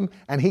front of him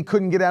and he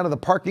couldn't get out of the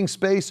parking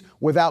space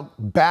without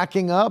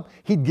backing up,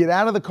 he'd get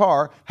out of the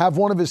car, have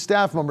one of his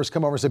staff members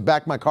come over and say,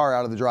 back my car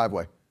out of the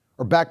driveway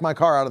or back my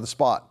car out of the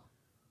spot.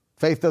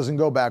 Faith doesn't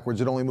go backwards,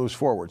 it only moves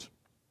forwards.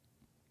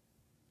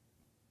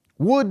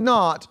 Would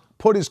not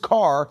put his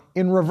car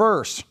in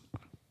reverse.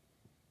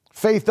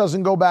 Faith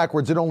doesn't go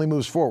backwards, it only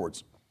moves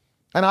forwards.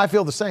 And I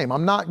feel the same.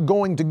 I'm not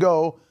going to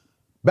go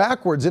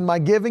backwards in my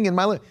giving, in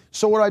my living.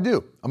 So what do I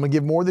do? I'm going to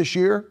give more this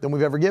year than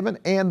we've ever given,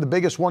 and the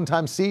biggest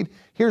one-time seed.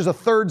 Here's a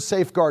third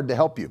safeguard to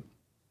help you.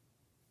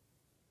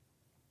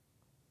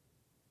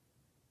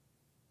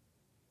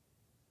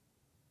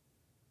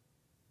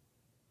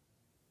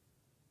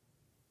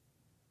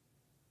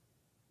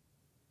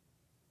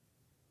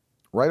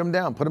 Write them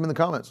down. Put them in the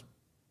comments.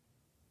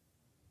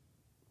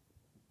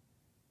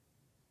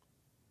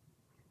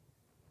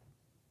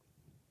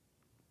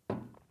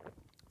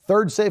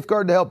 Third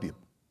safeguard to help you.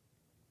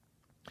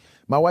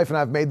 My wife and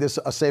I have made this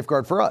a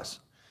safeguard for us.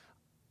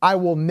 I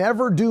will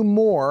never do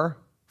more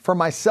for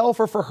myself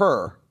or for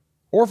her,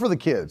 or for the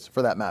kids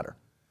for that matter,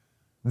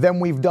 than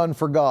we've done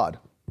for God.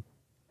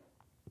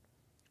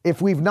 If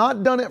we've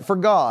not done it for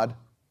God,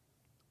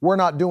 we're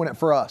not doing it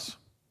for us.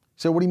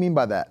 So what do you mean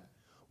by that?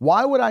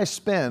 Why would I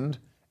spend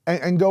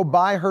and go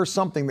buy her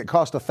something that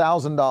cost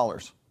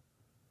 $1,000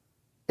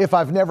 if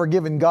I've never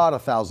given God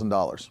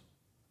 $1,000?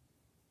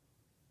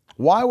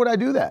 Why would I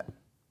do that?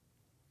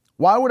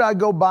 Why would I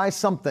go buy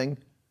something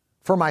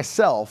for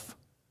myself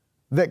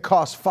that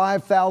costs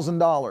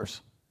 $5,000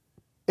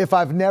 if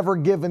I've never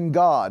given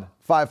God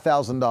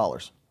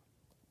 $5,000?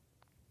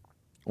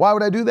 Why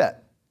would I do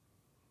that?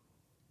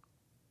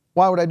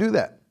 Why would I do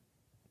that?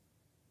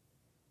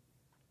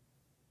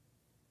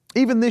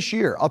 Even this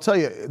year, I'll tell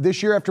you,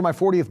 this year after my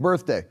 40th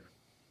birthday,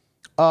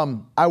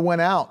 I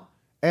went out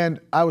and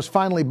I was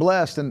finally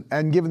blessed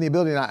and given the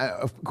ability. And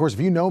of course, if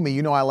you know me,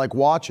 you know I like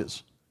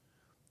watches.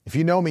 If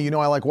you know me, you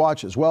know I like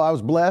watches. Well, I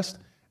was blessed. I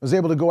was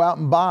able to go out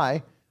and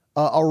buy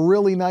a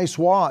really nice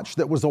watch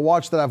that was a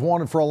watch that I've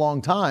wanted for a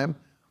long time,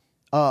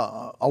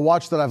 a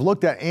watch that I've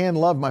looked at and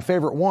loved, my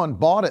favorite one,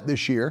 bought it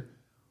this year.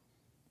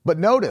 But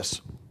notice,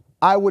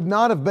 I would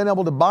not have been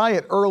able to buy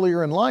it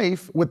earlier in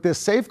life with this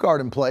safeguard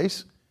in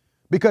place,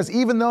 because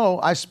even though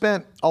I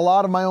spent a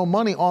lot of my own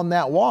money on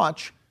that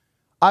watch,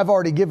 I've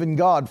already given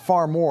God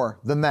far more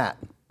than that.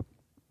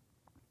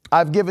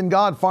 I've given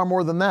God far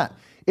more than that.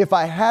 If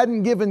I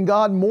hadn't given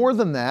God more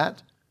than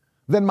that,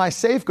 then my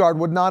safeguard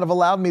would not have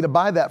allowed me to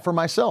buy that for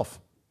myself.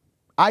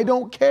 I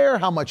don't care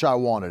how much I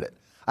wanted it.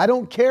 I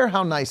don't care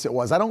how nice it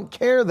was. I don't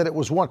care that it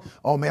was one.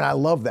 Oh man, I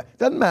love that.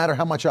 Doesn't matter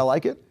how much I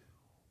like it.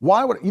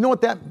 Why would, you know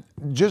what that,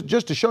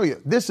 just to show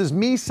you, this is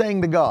me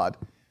saying to God,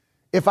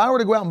 if I were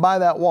to go out and buy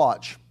that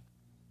watch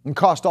and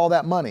cost all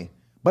that money,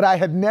 but I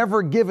had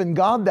never given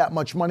God that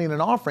much money in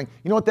an offering,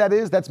 you know what that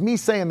is? That's me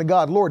saying to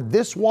God, Lord,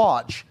 this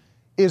watch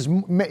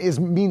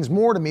means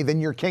more to me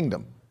than your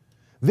kingdom.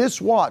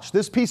 This watch,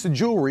 this piece of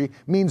jewelry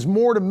means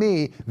more to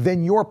me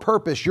than your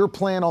purpose, your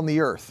plan on the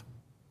earth.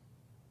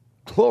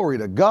 Glory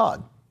to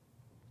God.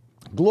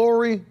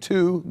 Glory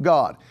to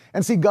God.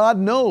 And see, God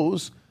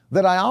knows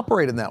that I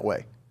operate in that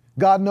way.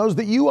 God knows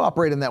that you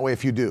operate in that way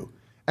if you do.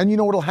 And you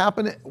know what will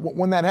happen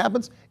when that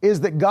happens? Is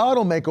that God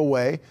will make a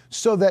way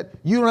so that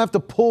you don't have to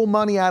pull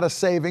money out of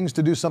savings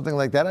to do something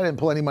like that. I didn't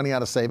pull any money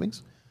out of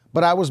savings,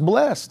 but I was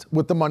blessed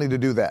with the money to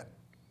do that.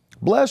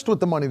 Blessed with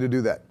the money to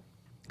do that.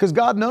 Because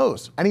God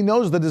knows, and He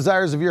knows the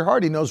desires of your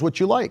heart. He knows what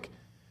you like.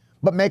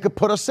 But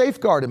put a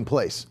safeguard in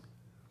place.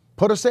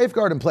 Put a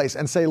safeguard in place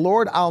and say,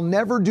 Lord, I'll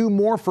never do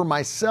more for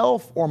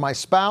myself or my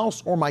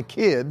spouse or my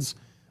kids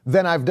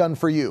than I've done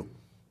for you.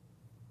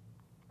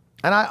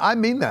 And I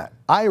mean that.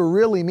 I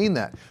really mean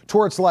that. To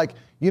where it's like,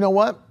 you know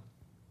what?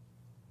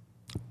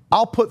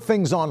 I'll put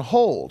things on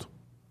hold.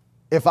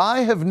 If I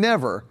have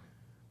never,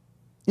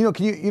 you know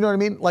what I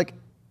mean? Like,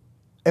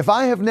 if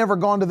I have never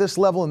gone to this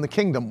level in the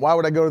kingdom, why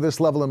would I go to this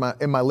level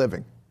in my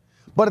living?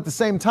 But at the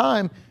same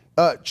time,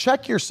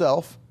 check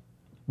yourself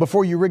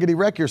before you riggedy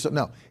wreck yourself.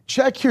 No,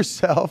 check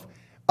yourself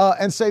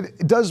and say,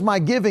 does my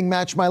giving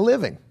match my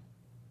living?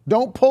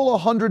 Don't pull a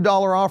 $100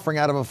 offering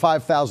out of a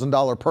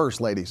 $5,000 purse,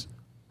 ladies.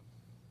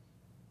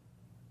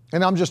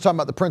 And I'm just talking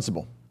about the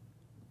principle.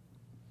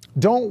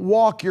 Don't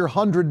walk your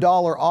 $100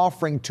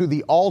 offering to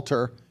the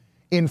altar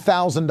in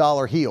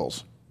 $1,000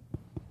 heels.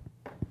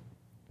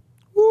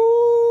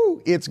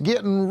 Woo! It's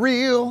getting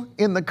real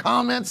in the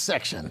comments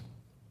section.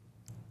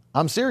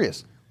 I'm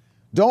serious.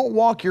 Don't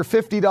walk your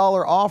 $50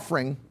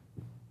 offering,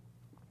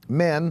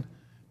 men,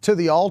 to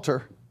the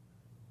altar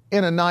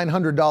in a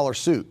 $900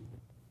 suit.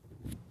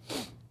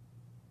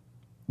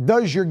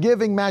 Does your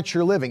giving match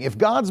your living? If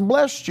God's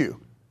blessed you,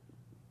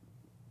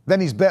 then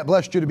He's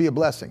blessed you to be a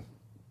blessing.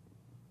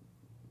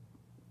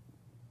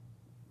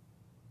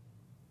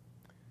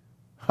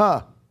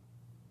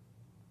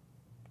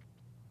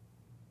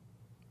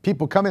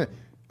 People come in,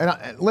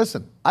 and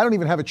listen, I don't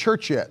even have a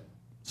church yet.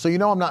 So you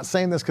know I'm not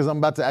saying this because I'm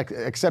about to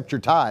accept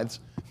your tithes.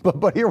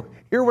 But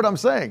hear what I'm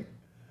saying.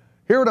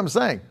 Hear what I'm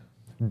saying.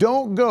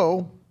 Don't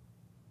go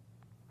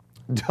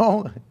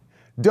to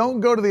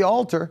the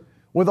altar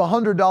with a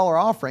 $100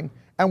 offering,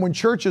 and when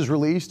church is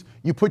released,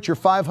 you put your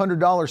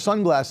 $500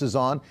 sunglasses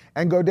on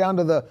and go down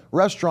to the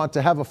restaurant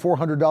to have a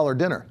 $400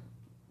 dinner.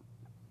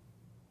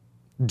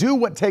 Do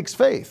what takes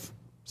faith.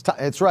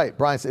 It's right,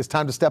 Brian. It's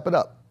time to step it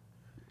up.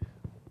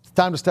 It's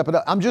time to step it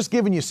up. I'm just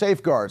giving you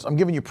safeguards. I'm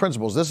giving you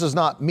principles. This is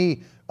not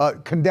me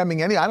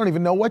condemning any. I don't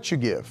even know what you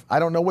give. I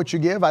don't know what you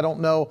give. I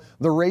don't know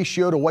the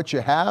ratio to what you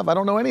have. I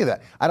don't know any of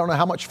that. I don't know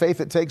how much faith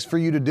it takes for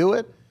you to do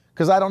it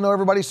because I don't know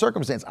everybody's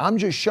circumstance. I'm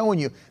just showing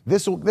you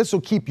this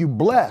will keep you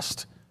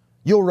blessed.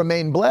 You'll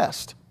remain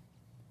blessed.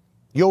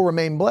 You'll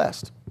remain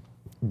blessed.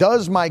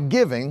 Does my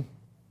giving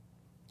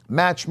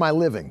match my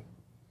living?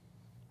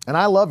 And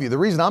I love you. The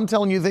reason I'm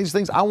telling you these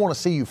things, I want to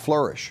see you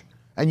flourish,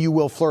 and you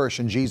will flourish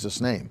in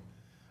Jesus' name.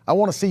 I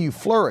want to see you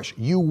flourish.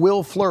 You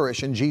will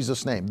flourish in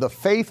Jesus' name. The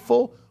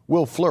faithful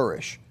will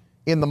flourish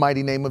in the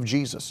mighty name of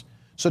Jesus.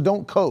 So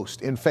don't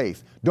coast in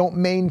faith. Don't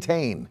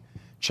maintain.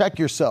 Check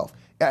yourself.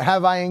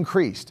 Have I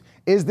increased?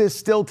 Is this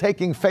still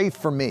taking faith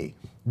for me?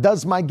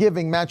 Does my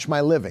giving match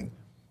my living?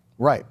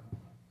 Right.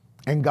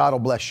 And God will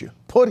bless you.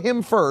 Put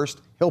Him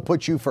first, He'll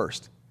put you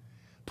first.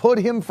 Put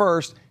Him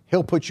first,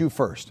 He'll put you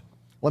first.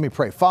 Let me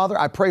pray. Father,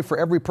 I pray for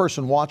every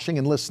person watching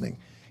and listening.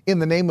 In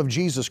the name of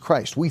Jesus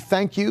Christ, we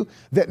thank you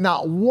that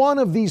not one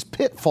of these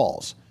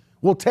pitfalls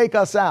will take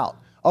us out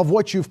of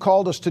what you've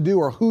called us to do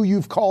or who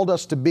you've called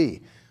us to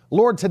be.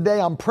 Lord, today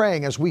I'm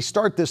praying as we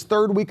start this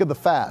third week of the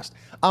fast,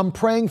 I'm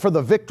praying for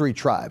the Victory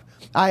Tribe.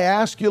 I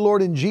ask you,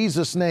 Lord, in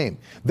Jesus' name,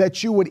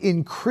 that you would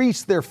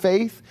increase their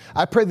faith.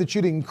 I pray that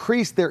you'd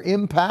increase their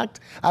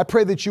impact. I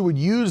pray that you would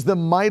use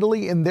them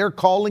mightily in their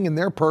calling and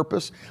their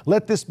purpose.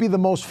 Let this be the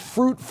most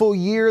fruitful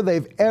year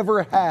they've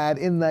ever had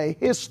in the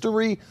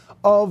history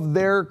of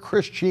their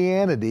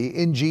Christianity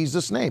in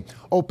Jesus' name.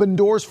 Open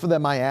doors for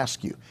them, I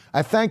ask you.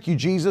 I thank you,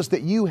 Jesus,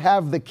 that you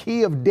have the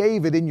key of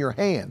David in your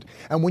hand.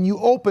 And when you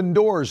open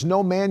doors,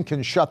 no man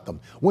can shut them.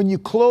 When you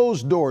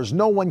close doors,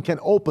 no one can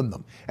open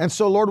them. And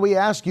so, Lord, we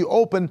ask you,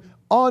 open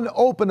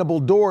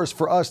unopenable doors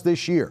for us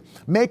this year.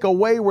 Make a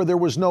way where there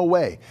was no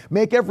way.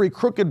 Make every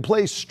crooked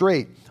place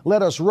straight.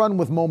 Let us run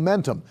with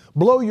momentum.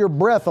 Blow your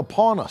breath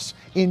upon us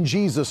in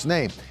Jesus'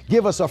 name.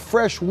 Give us a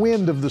fresh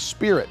wind of the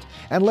Spirit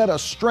and let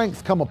us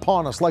strength come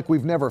upon us like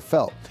we've never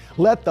felt.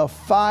 Let the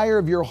fire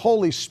of your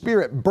Holy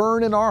Spirit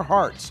burn in our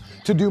hearts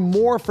to do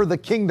more for the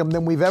kingdom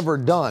than we've ever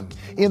done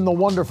in the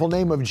wonderful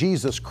name of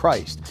Jesus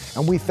Christ.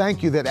 And we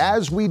thank you that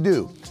as we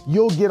do,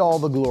 you'll get all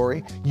the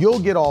glory, you'll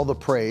get all the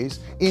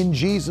praise in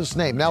Jesus'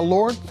 name. Now,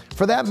 Lord,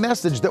 for that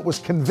message that was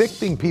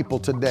convicting people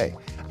today,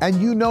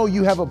 and you know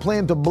you have a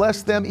plan to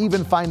bless them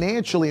even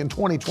financially in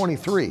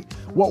 2023,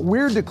 what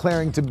we're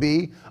declaring to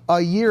be a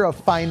year of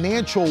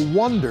financial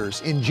wonders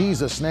in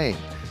Jesus' name.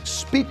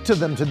 Speak to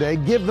them today.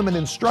 Give them an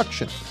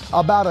instruction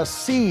about a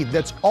seed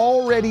that's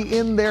already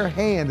in their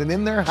hand and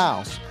in their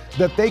house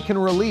that they can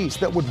release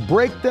that would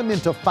break them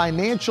into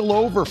financial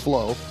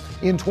overflow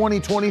in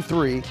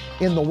 2023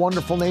 in the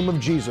wonderful name of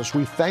Jesus.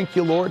 We thank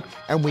you, Lord,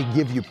 and we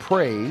give you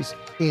praise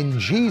in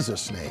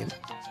Jesus' name.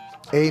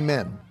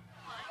 Amen.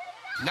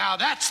 Now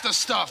that's the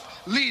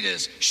stuff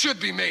leaders should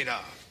be made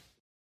of.